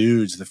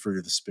exudes the fruit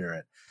of the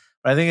Spirit.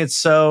 But I think it's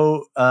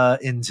so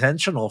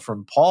intentional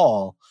from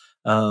Paul.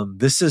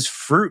 This is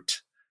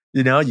fruit.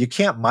 You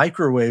can't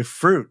microwave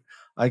fruit.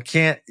 I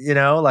can't,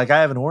 I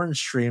have an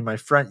orange tree in my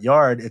front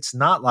yard. It's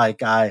not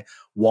like I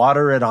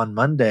water it on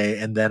Monday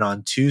and then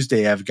on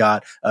Tuesday I've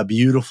got a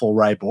beautiful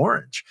ripe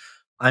orange.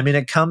 I mean,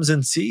 it comes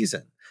in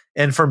season.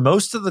 And for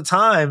most of the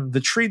time, the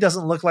tree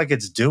doesn't look like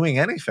it's doing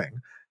anything.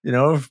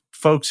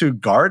 Folks who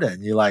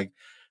garden,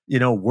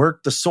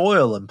 work the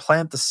soil and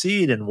plant the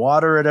seed and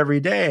water it every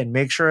day and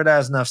make sure it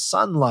has enough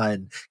sunlight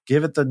and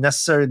give it the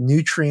necessary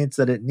nutrients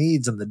that it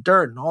needs in the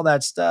dirt and all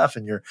that stuff.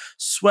 And you're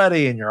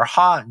sweaty and you're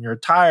hot and you're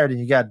tired and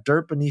you got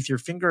dirt beneath your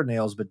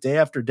fingernails. But day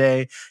after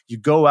day, you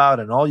go out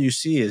and all you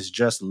see is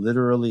just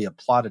literally a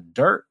plot of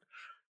dirt,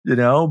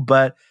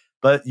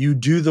 but you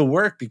do the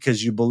work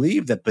because you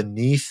believe that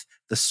beneath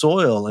the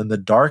soil in the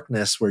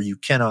darkness where you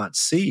cannot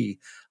see,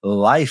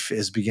 life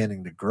is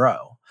beginning to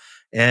grow.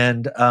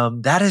 And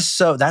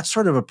that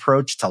sort of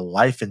approach to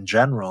life in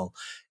general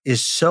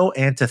is so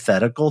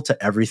antithetical to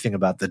everything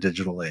about the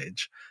digital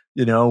age.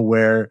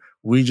 where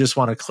we just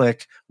want to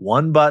click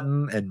one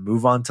button and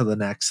move on to the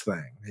next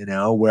thing,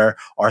 where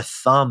our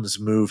thumbs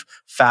move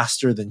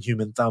faster than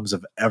human thumbs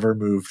have ever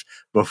moved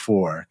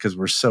before because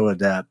we're so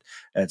adept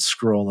at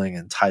scrolling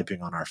and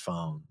typing on our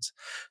phones.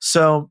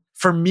 So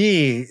for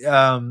me,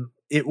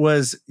 it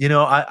was,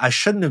 I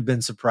shouldn't have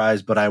been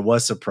surprised, but I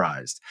was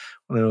surprised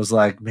when it was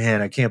like,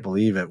 man, I can't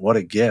believe it. What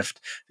a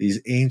gift. These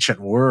ancient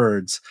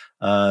words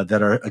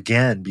that are,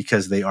 again,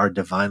 because they are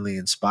divinely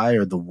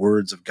inspired, the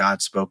words of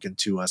God spoken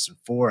to us and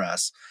for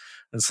us.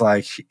 It's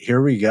like,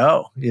 here we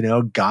go,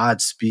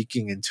 God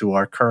speaking into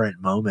our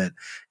current moment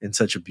in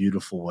such a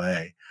beautiful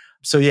way.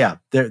 So yeah,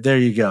 there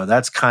you go.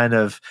 That's kind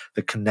of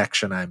the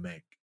connection I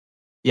make.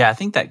 Yeah, I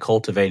think that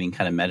cultivating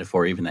kind of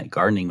metaphor, even that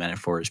gardening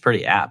metaphor, is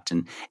pretty apt.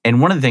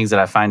 And one of the things that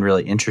I find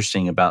really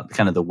interesting about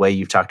kind of the way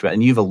you've talked about,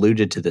 and you've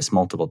alluded to this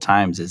multiple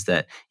times, is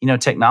that,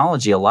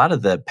 technology, a lot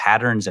of the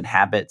patterns and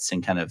habits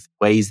and kind of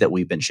ways that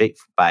we've been shaped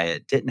by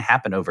it didn't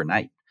happen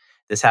overnight.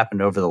 This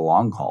happened over the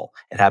long haul.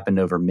 It happened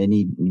over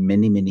many,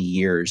 many, many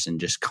years and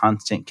just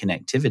constant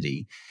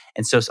connectivity.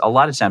 And so a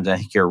lot of times, I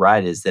think you're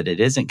right, is that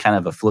it isn't kind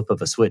of a flip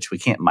of a switch. We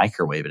can't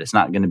microwave it. It's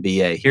not going to be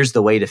here's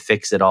the way to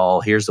fix it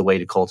all. Here's the way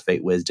to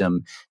cultivate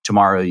wisdom.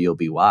 Tomorrow you'll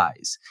be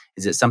wise.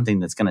 Is it something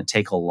that's going to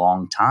take a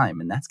long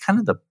time? And that's kind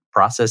of the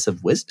process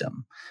of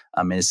wisdom.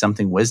 It's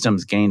something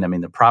wisdom's gained.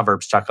 The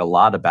Proverbs talk a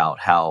lot about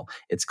how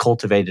it's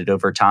cultivated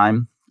over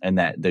time and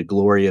that the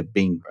glory of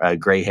being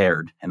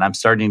gray-haired. And I'm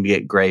starting to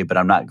get gray, but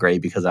I'm not gray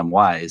because I'm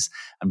wise.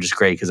 I'm just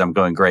gray because I'm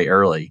going gray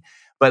early.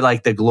 But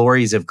like the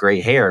glories of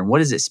gray hair. And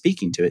what is it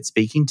speaking to? It's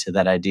speaking to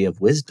that idea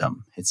of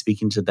wisdom. It's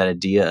speaking to that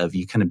idea of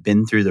you kind of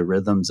been through the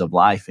rhythms of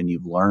life and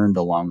you've learned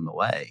along the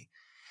way.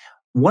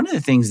 One of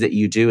the things that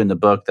you do in the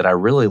book that I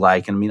really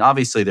like, and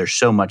obviously there's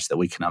so much that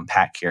we can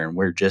unpack here, and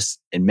we're just,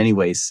 in many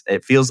ways,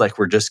 it feels like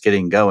we're just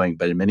getting going,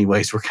 but in many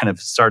ways we're kind of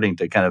starting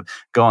to kind of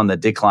go on the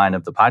decline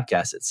of the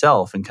podcast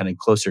itself and kind of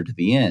closer to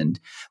the end.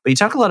 But you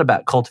talk a lot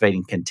about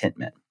cultivating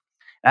contentment.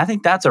 And I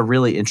think that's a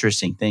really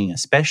interesting thing,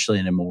 especially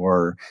in a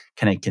more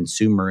kind of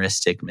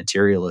consumeristic,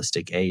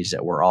 materialistic age,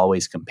 that we're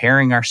always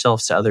comparing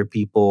ourselves to other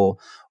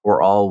people. We're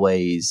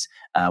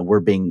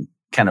being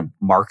kind of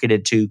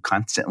marketed to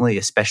constantly,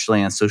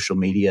 especially on social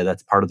media.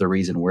 That's part of the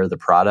reason we're the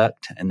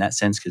product in that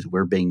sense, because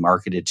we're being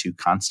marketed to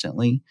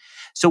constantly.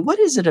 So what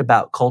is it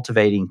about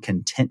cultivating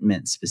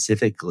contentment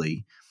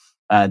specifically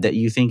that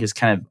you think is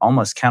kind of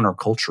almost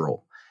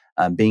countercultural?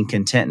 Being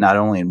content not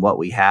only in what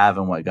we have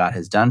and what God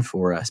has done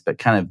for us, but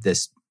kind of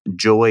this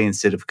joy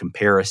instead of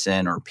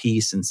comparison, or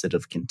peace instead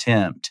of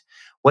contempt.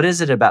 What is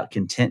it about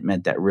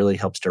contentment that really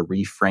helps to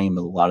reframe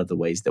a lot of the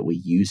ways that we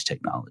use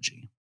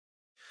technology?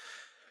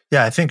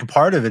 Yeah, I think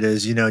part of it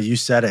is, you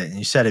said it, and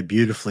you said it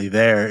beautifully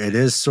there. It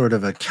is sort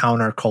of a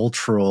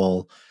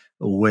countercultural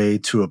way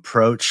to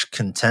approach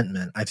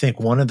contentment. I think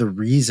one of the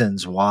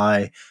reasons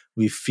why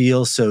we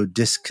feel so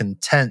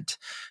discontent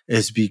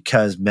is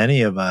because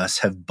many of us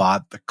have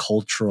bought the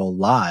cultural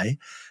lie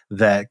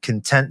that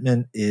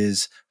contentment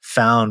is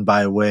found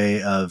by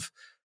way of,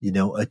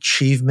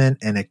 achievement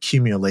and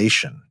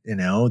accumulation,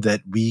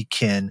 that we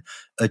can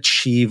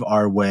achieve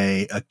our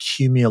way,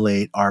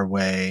 accumulate our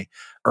way,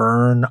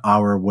 earn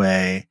our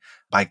way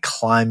by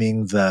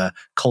climbing the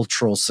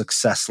cultural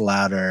success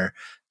ladder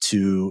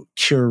to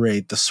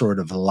curate the sort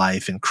of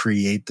life and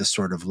create the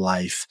sort of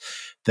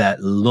life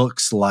that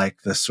looks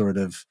like the sort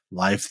of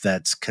life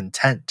that's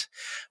content.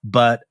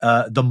 But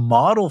the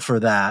model for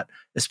that,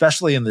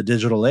 especially in the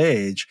digital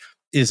age,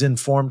 is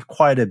informed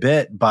quite a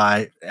bit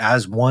by,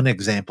 as one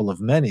example of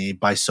many,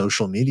 by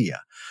social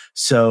media.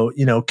 So,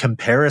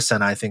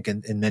 comparison, I think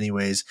in many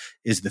ways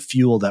is the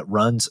fuel that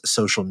runs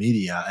social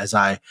media. As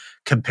I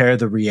compare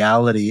the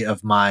reality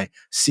of my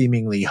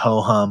seemingly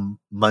ho-hum,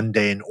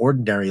 mundane,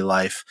 ordinary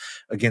life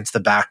against the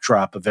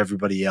backdrop of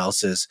everybody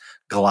else's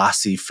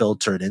glossy,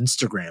 filtered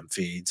Instagram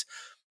feeds.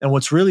 And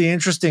what's really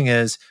interesting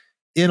is,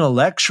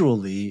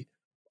 intellectually,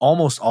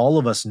 almost all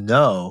of us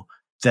know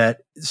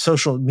that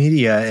social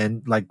media,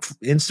 and like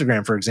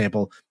Instagram, for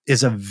example,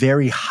 is a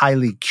very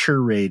highly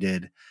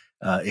curated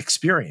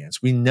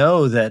experience. We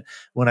know that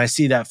when I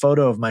see that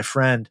photo of my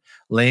friend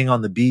laying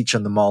on the beach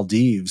in the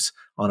Maldives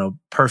on a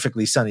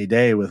perfectly sunny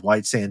day with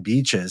white sand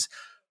beaches,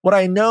 what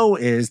I know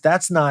is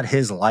that's not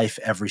his life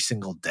every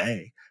single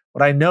day.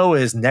 What I know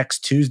is next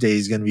Tuesday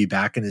he's going to be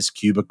back in his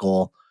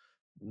cubicle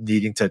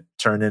needing to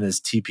turn in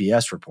his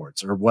TPS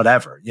reports or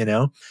whatever,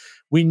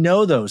 We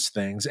know those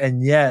things,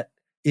 and yet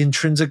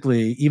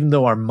intrinsically, even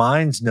though our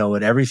minds know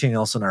it, everything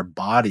else in our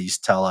bodies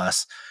tell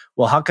us,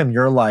 well, how come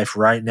your life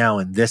right now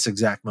in this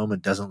exact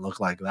moment doesn't look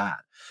like that?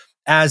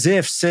 As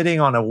if sitting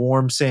on a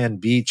warm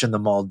sand beach in the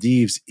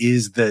Maldives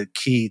is the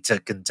key to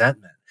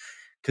contentment,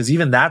 because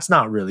even that's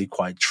not really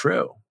quite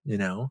true,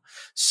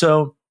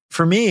 So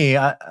for me,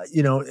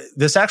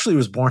 this actually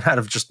was born out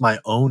of just my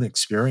own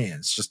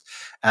experience, just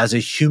as a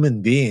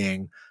human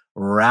being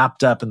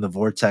wrapped up in the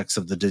vortex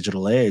of the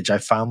digital age, I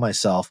found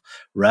myself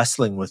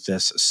wrestling with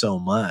this so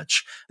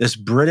much. This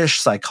British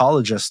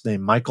psychologist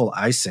named Michael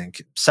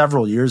Eysenck,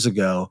 several years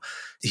ago,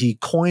 he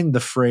coined the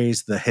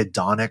phrase the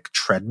hedonic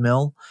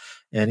treadmill.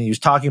 And he was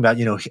talking about,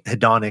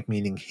 hedonic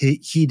meaning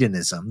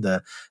hedonism,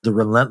 the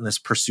relentless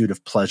pursuit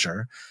of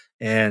pleasure.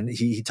 And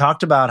he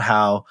talked about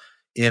how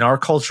in our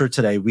culture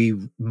today,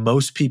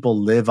 most people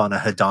live on a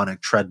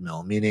hedonic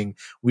treadmill, meaning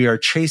we are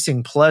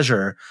chasing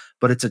pleasure,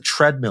 but it's a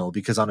treadmill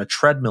because on a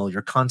treadmill,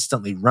 you're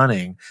constantly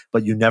running,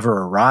 but you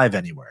never arrive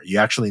anywhere. You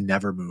actually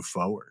never move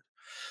forward.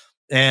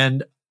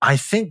 And I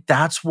think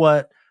that's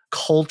what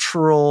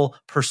cultural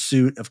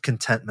pursuit of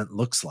contentment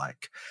looks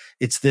like.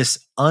 It's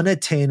this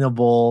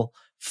unattainable,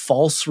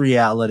 false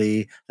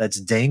reality that's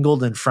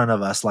dangled in front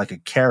of us like a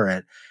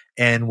carrot.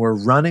 And we're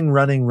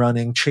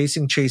running,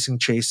 chasing,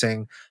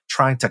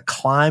 trying to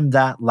climb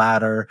that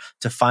ladder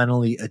to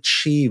finally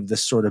achieve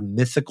this sort of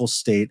mythical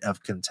state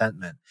of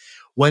contentment.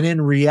 When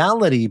in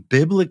reality,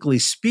 biblically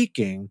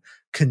speaking,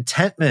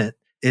 contentment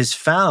is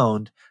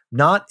found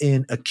not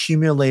in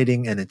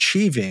accumulating and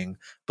achieving,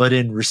 but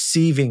in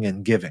receiving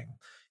and giving,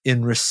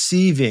 in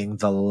receiving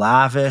the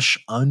lavish,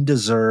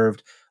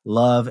 undeserved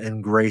love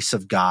and grace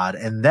of God,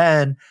 and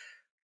then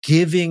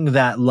giving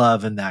that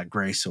love and that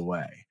grace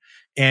away.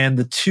 And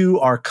the two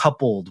are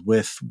coupled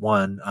with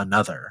one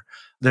another.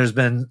 There's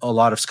been a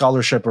lot of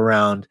scholarship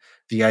around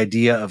the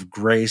idea of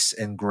grace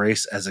and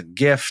grace as a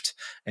gift,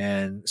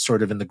 and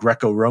sort of in the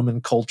Greco-Roman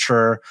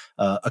culture,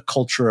 a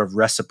culture of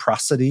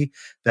reciprocity,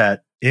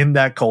 that in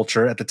that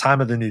culture at the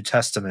time of the New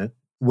Testament,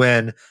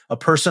 when a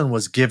person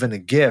was given a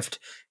gift,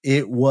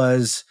 it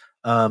was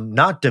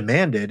not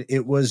demanded.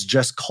 It was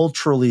just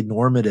culturally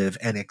normative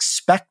and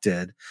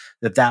expected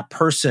that that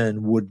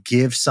person would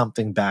give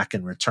something back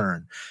in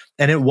return.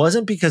 And it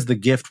wasn't because the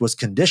gift was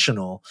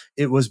conditional.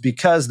 It was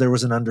because there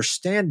was an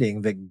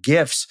understanding that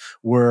gifts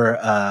were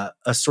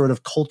a sort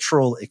of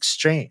cultural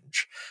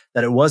exchange,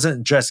 that it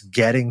wasn't just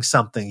getting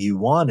something you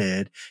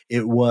wanted.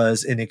 It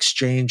was an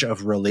exchange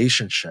of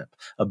relationship,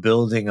 a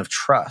building of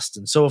trust.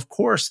 And so, of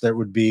course, there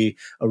would be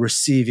a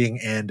receiving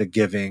and a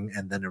giving,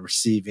 and then a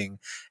receiving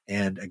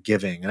and a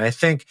giving. And I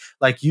think,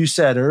 like you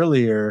said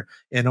earlier,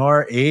 in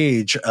our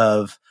age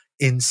of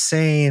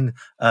insane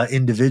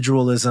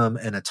individualism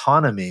and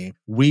autonomy,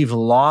 we've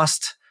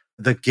lost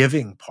the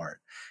giving part.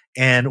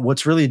 And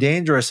what's really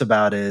dangerous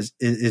about it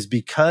is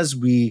because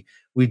we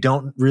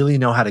don't really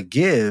know how to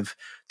give,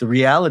 the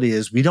reality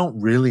is we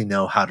don't really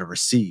know how to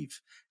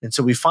receive. And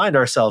so we find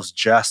ourselves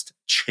just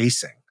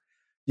chasing,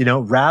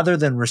 rather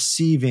than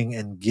receiving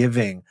and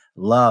giving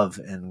love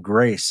and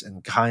grace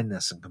and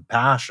kindness and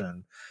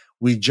compassion.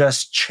 We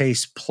just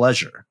chase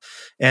pleasure,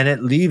 and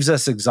it leaves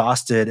us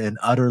exhausted and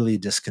utterly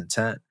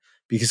discontent.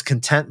 Because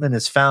contentment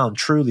is found,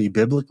 truly,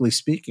 biblically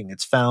speaking,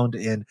 it's found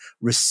in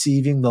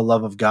receiving the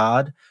love of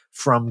God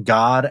from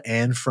God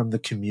and from the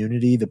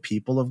community, the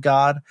people of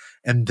God,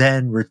 and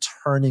then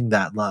returning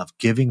that love,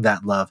 giving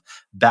that love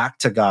back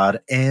to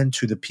God and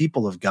to the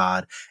people of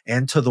God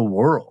and to the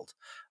world.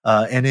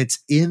 And it's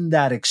in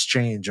that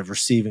exchange of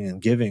receiving and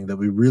giving that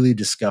we really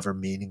discover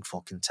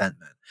meaningful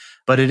contentment.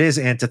 But it is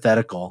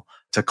antithetical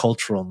to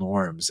cultural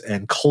norms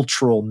and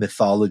cultural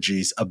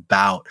mythologies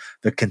about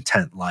the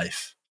content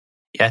life.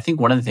 Yeah, I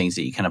think one of the things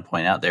that you kind of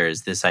point out there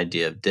is this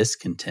idea of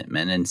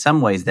discontentment. In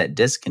some ways, that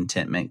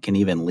discontentment can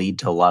even lead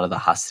to a lot of the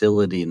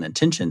hostility and the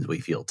tensions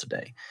we feel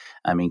today.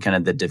 I mean, kind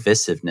of the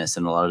divisiveness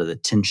and a lot of the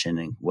tension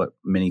and what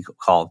many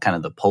call kind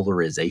of the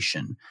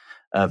polarization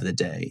of the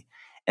day.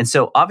 And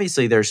so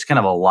obviously there's kind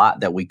of a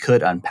lot that we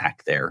could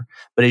unpack there.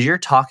 But as you're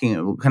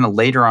talking, kind of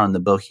later on in the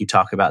book, you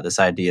talk about this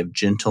idea of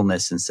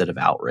gentleness instead of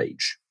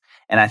outrage.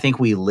 And I think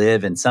we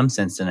live in some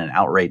sense in an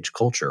outrage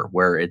culture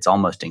where it's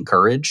almost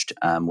encouraged.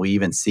 We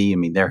even see,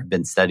 there have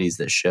been studies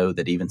that show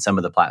that even some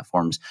of the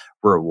platforms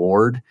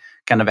reward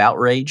kind of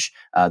outrage.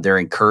 They're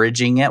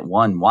encouraging it.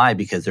 One, why?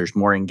 Because there's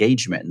more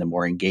engagement, and the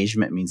more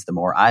engagement means the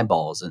more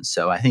eyeballs. And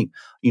so I think,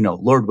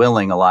 Lord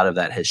willing, a lot of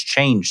that has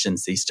changed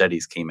since these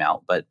studies came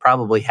out, but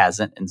probably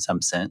hasn't in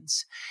some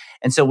sense.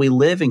 And so we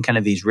live in kind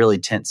of these really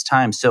tense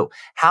times. So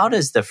how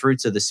does the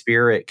fruits of the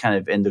Spirit kind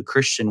of in the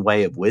Christian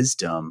way of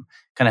wisdom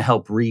kind of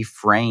help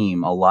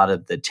reframe a lot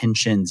of the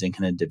tensions and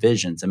kind of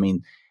divisions?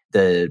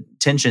 The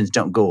tensions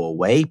don't go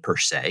away per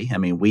se.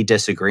 We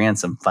disagree on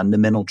some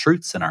fundamental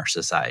truths in our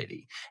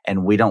society,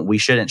 and we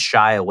shouldn't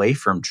shy away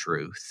from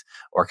truth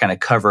or kind of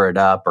cover it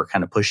up or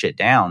kind of push it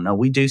down. No,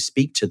 we do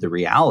speak to the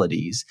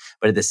realities,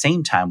 but at the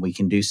same time, we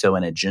can do so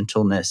in a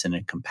gentleness and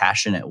a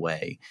compassionate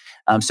way.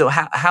 So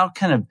how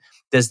kind of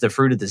does the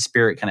fruit of the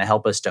Spirit kind of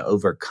help us to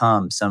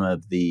overcome some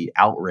of the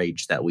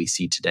outrage that we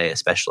see today,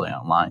 especially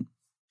online?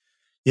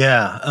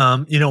 Yeah.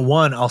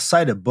 One, I'll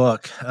cite a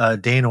book.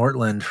 Dane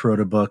Ortland wrote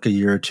a book a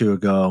year or two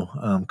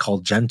ago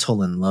called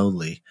Gentle and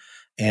Lowly,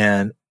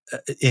 and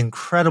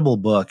incredible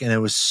book. And it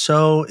was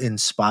so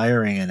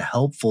inspiring and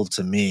helpful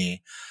to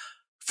me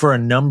for a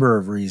number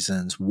of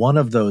reasons. One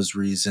of those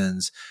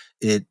reasons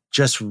it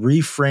just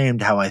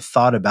reframed how I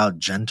thought about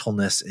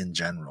gentleness in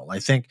general. I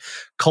think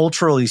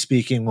culturally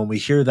speaking, when we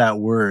hear that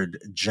word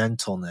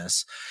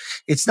gentleness,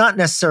 it's not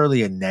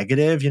necessarily a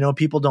negative.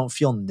 People don't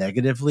feel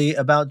negatively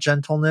about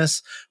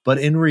gentleness, but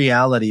in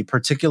reality,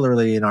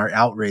 particularly in our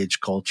outrage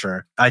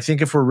culture, I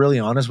think if we're really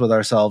honest with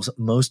ourselves,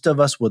 most of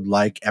us would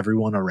like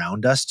everyone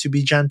around us to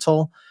be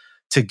gentle,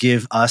 to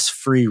give us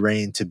free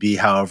rein to be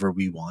however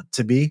we want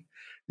to be.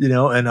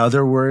 In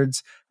other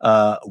words,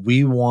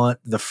 we want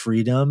the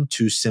freedom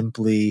to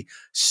simply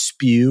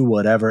spew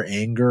whatever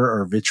anger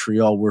or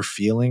vitriol we're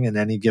feeling in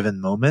any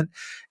given moment.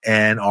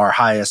 And our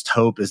highest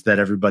hope is that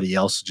everybody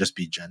else will just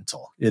be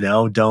gentle.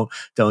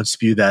 Don't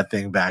spew that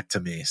thing back to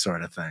me,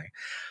 sort of thing.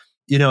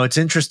 It's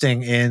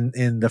interesting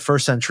in the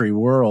first century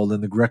world, in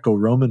the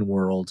Greco-Roman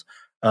world,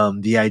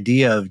 the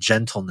idea of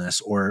gentleness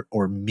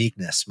or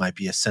meekness might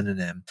be a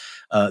synonym.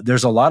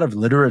 There's a lot of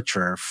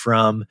literature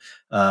from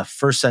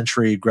first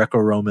century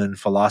Greco-Roman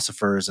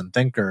philosophers and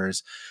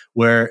thinkers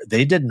where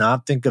they did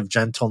not think of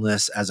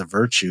gentleness as a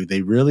virtue.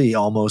 They really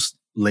almost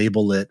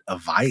label it a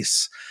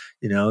vice.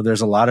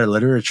 There's a lot of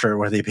literature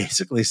where they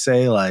basically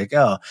say like,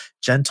 oh,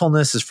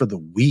 gentleness is for the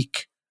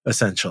weak.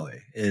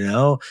 Essentially,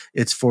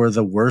 it's for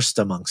the worst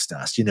amongst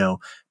us.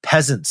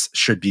 Peasants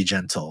should be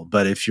gentle,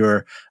 but if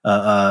you're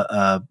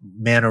a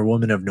man or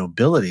woman of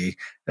nobility,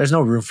 there's no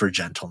room for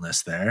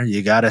gentleness there.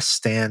 You got to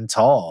stand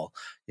tall,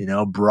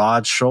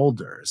 broad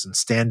shoulders, and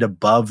stand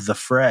above the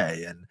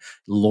fray and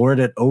lord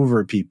it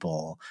over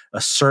people,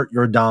 assert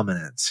your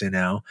dominance,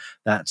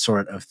 that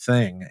sort of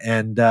thing.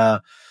 And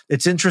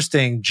it's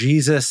interesting.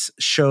 Jesus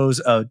shows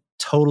a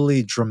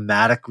totally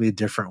dramatically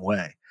different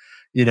way.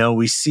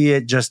 We see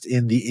it just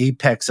in the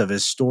apex of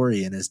his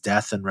story in his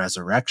death and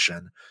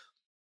resurrection.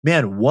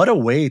 Man, what a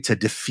way to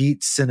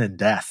defeat sin and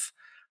death,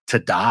 to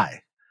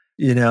die,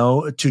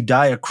 to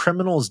die a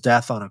criminal's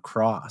death on a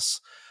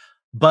cross.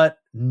 But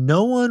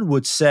no one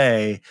would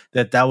say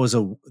that was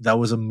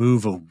a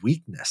move of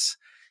weakness.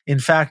 In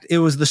fact, it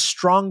was the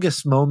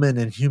strongest moment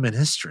in human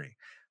history.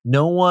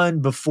 No one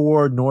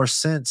before nor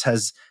since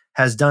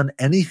has done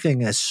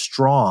anything as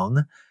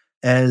strong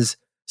as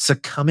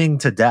succumbing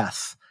to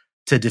death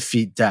to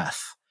defeat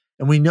death.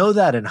 And we know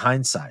that in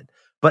hindsight.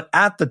 But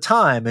at the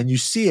time, and you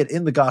see it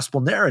in the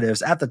gospel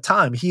narratives, at the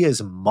time, he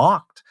is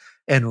mocked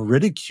and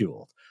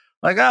ridiculed.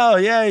 Like, oh,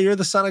 yeah, you're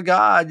the Son of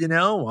God, why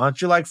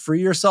don't you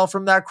free yourself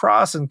from that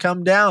cross and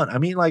come down? I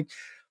mean,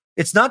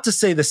 it's not to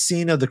say the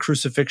scene of the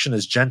crucifixion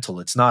is gentle.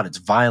 It's not. It's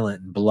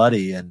violent and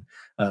bloody and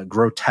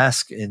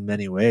grotesque in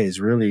many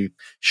ways, really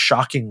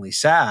shockingly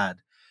sad.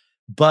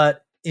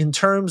 But in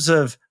terms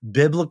of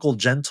biblical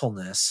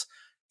gentleness,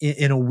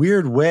 in a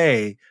weird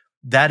way,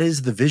 that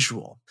is the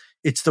visual.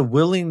 It's the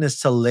willingness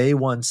to lay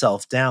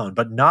oneself down,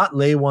 but not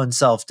lay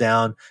oneself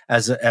down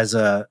as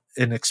an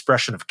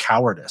expression of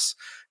cowardice.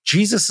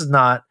 Jesus is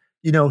not,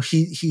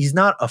 he's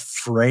not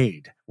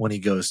afraid when he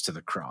goes to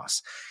the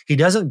cross. He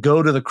doesn't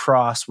go to the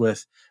cross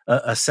with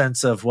a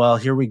sense of, well,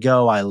 here we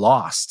go, I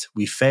lost,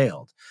 we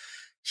failed.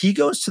 He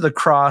goes to the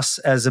cross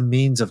as a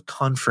means of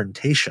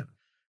confrontation.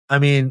 I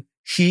mean,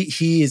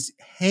 he is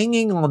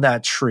hanging on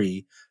that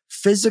tree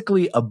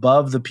physically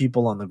above the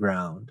people on the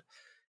ground.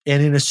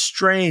 And in a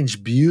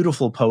strange,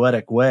 beautiful,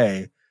 poetic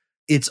way,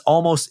 it's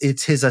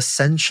his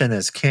ascension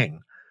as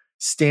king,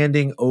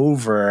 standing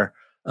over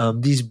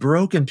these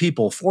broken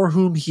people for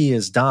whom he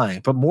is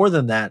dying. But more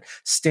than that,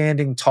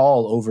 standing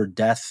tall over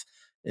death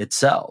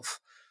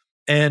itself.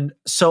 And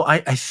so I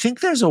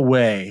think there's a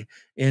way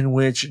in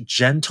which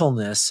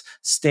gentleness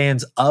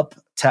stands up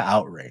to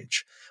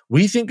outrage.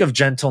 We think of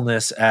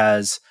gentleness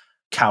as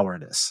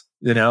cowardice,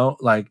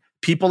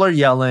 people are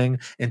yelling,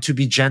 and to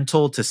be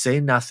gentle, to say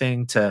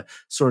nothing, to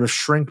sort of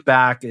shrink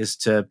back is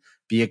to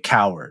be a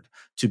coward,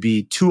 to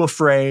be too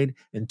afraid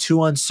and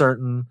too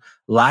uncertain,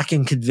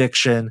 lacking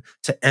conviction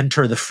to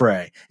enter the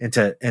fray and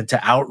to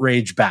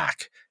outrage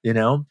back,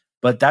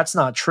 But that's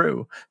not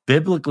true.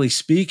 Biblically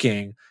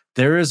speaking,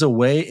 there is a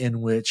way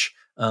in which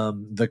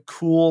the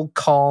cool,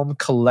 calm,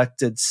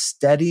 collected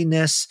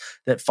steadiness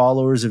that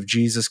followers of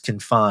Jesus can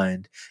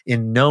find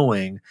in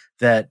knowing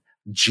that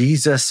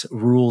Jesus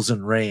rules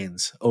and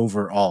reigns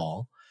over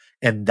all.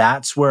 And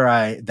that's where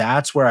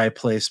I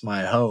place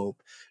my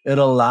hope. It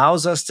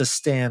allows us to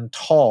stand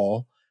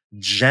tall,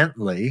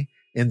 gently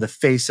in the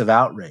face of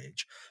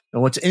outrage.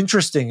 And what's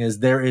interesting is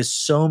there is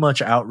so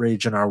much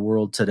outrage in our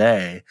world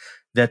today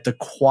that the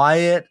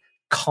quiet,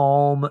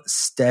 calm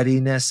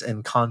steadiness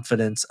and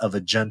confidence of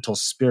a gentle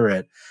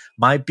spirit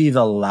might be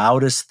the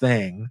loudest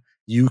thing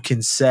you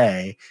can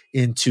say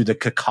into the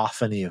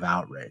cacophony of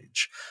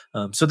outrage.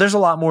 So there's a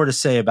lot more to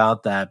say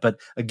about that. But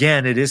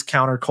again, it is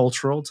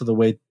countercultural to the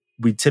way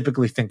we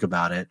typically think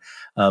about it,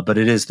 but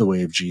it is the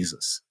way of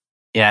Jesus.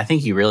 Yeah, I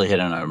think you really hit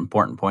on an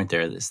important point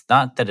there. It's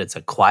not that it's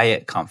a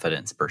quiet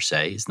confidence per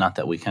se. It's not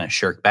that we kind of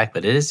shirk back,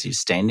 but it is you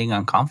standing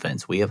on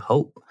confidence. We have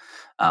hope.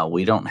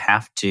 We don't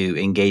have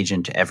to engage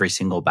into every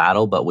single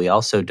battle, but we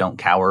also don't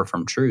cower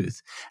from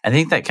truth. I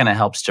think that kind of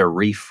helps to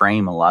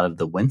reframe a lot of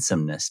the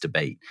winsomeness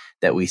debate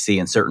that we see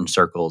in certain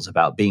circles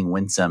about being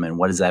winsome and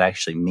what does that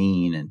actually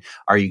mean? And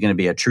are you going to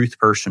be a truth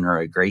person or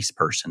a grace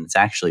person? It's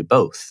actually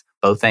both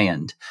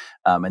and.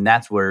 And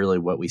that's really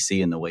what we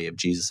see in the way of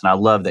Jesus. And I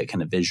love that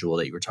kind of visual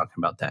that you were talking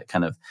about, that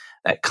kind of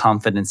that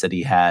confidence that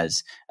he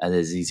has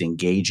as he's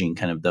engaging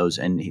kind of those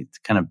and he's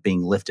kind of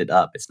being lifted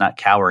up. It's not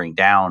cowering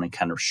down and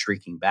kind of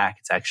shrieking back.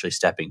 It's actually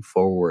stepping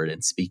forward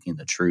and speaking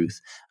the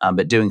truth,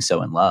 but doing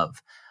so in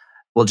love.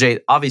 Well, Jay,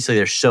 obviously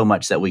there's so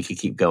much that we could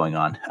keep going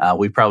on.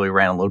 We probably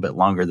ran a little bit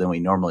longer than we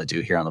normally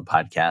do here on the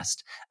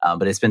podcast,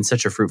 but it's been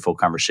such a fruitful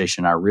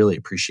conversation. I really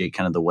appreciate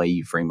kind of the way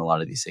you frame a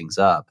lot of these things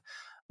up.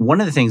 One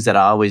of the things that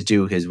I always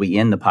do as we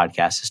end the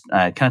podcast is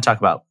kind of talk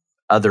about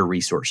other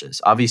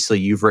resources. Obviously,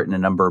 you've written a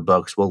number of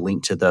books. We'll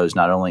link to those,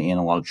 not only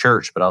Analog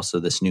Church, but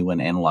also this new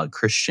one, Analog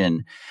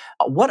Christian.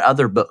 What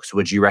other books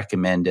would you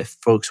recommend if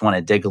folks want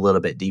to dig a little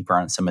bit deeper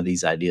on some of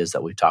these ideas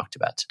that we talked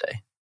about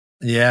today?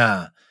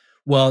 Yeah.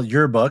 Well,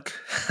 your book,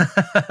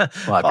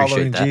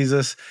 Following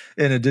Jesus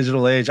in a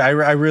Digital Age, I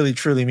really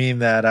truly mean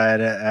that. I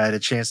had a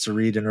chance to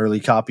read an early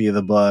copy of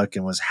the book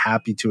and was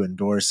happy to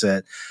endorse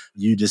it.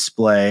 You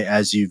display,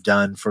 as you've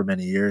done for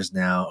many years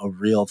now, a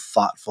real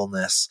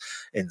thoughtfulness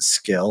and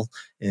skill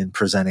in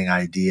presenting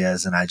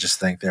ideas. And I just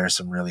think there are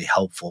some really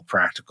helpful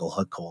practical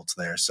hook holds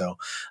there. So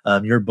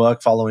your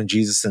book, Following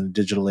Jesus in a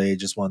Digital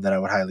Age, is one that I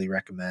would highly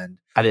recommend.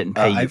 I didn't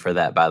pay you for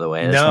that, by the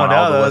way. I just want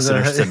all the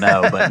listeners to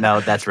know, but no,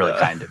 that's really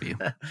kind of you.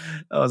 That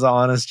was an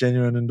honest,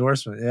 genuine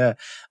endorsement. Yeah.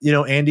 You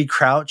know, Andy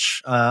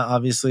Crouch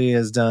obviously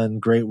has done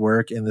great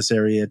work in this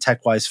area.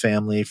 TechWise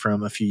Family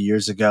from a few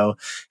years ago.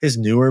 His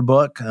newer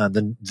book,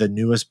 the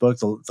newest book,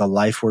 The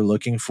Life We're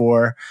Looking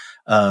For,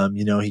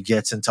 he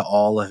gets into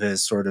all of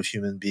his sort of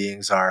human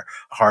beings, our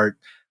heart,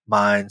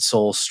 mind,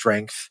 soul,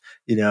 strength,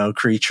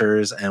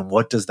 creatures. And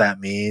what does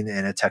that mean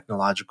in a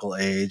technological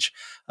age?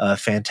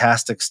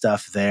 Fantastic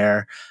stuff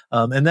there.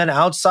 And then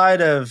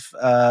outside of,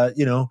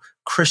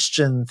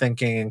 Christian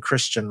thinking and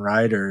Christian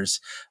writers,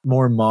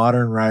 more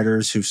modern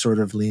writers who've sort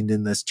of leaned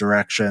in this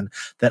direction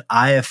that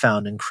I have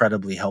found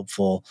incredibly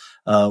helpful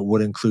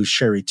would include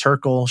Sherry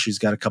Turkle. She's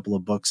got a couple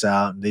of books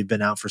out and they've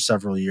been out for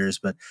several years,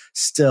 but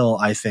still,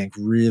 I think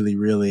really,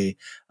 really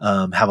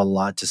have a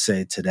lot to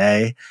say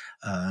today.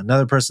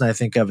 Another person I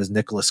think of is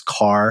Nicholas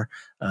Carr.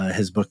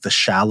 His book, The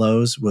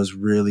Shallows, was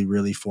really,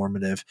 really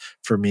formative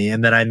for me.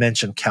 And then I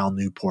mentioned Cal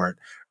Newport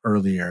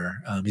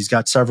earlier. He's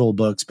got several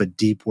books, but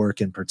deep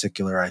work in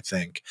particular, I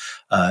think,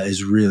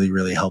 is really,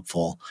 really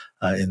helpful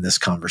in this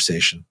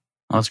conversation.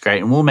 Well, that's great.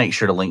 And we'll make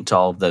sure to link to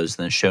all of those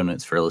in the show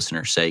notes for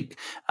listeners' sake,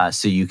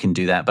 so you can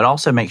do that. But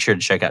also make sure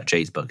to check out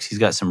Jay's books. He's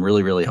got some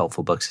really, really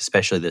helpful books,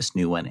 especially this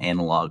new one,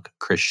 Analog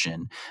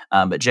Christian.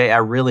 But Jay, I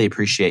really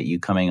appreciate you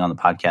coming on the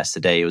podcast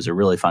today. It was a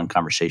really fun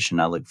conversation.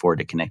 I look forward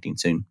to connecting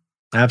soon.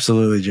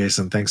 Absolutely,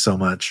 Jason. Thanks so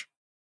much.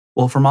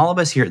 Well, from all of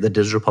us here at the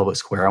Digital Public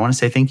Square, I want to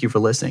say thank you for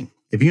listening.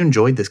 If you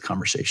enjoyed this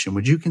conversation,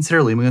 would you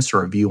consider leaving us a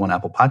review on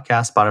Apple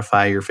Podcasts,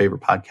 Spotify, your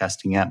favorite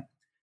podcasting app?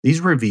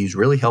 These reviews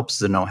really help us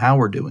to know how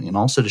we're doing and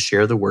also to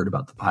share the word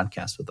about the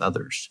podcast with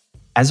others.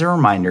 As a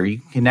reminder, you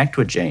can connect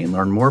with Jay and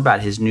learn more about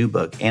his new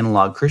book,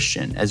 Analog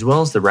Christian, as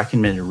well as the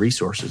recommended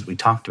resources we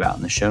talked about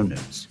in the show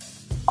notes.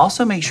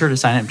 Also, make sure to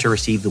sign up to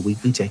receive the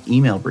weekly tech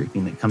email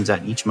briefing that comes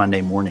out each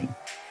Monday morning.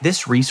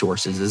 This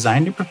resource is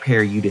designed to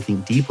prepare you to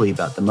think deeply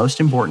about the most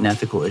important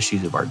ethical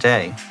issues of our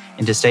day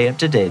and to stay up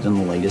to date on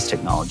the latest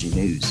technology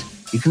news.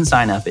 You can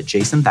sign up at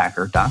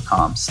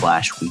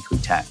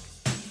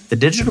jasonthacker.com/weeklytech. The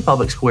Digital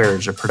Public Square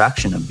is a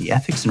production of the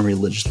Ethics and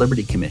Religious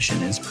Liberty Commission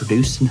and is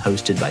produced and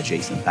hosted by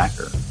Jason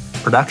Thacker.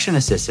 Production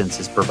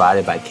assistance is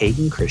provided by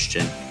Caden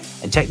Christian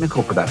and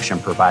technical production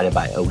provided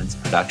by Owens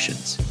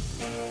Productions.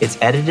 It's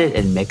edited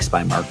and mixed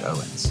by Mark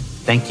Owens.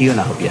 Thank you,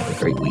 and I hope you have a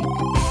great week.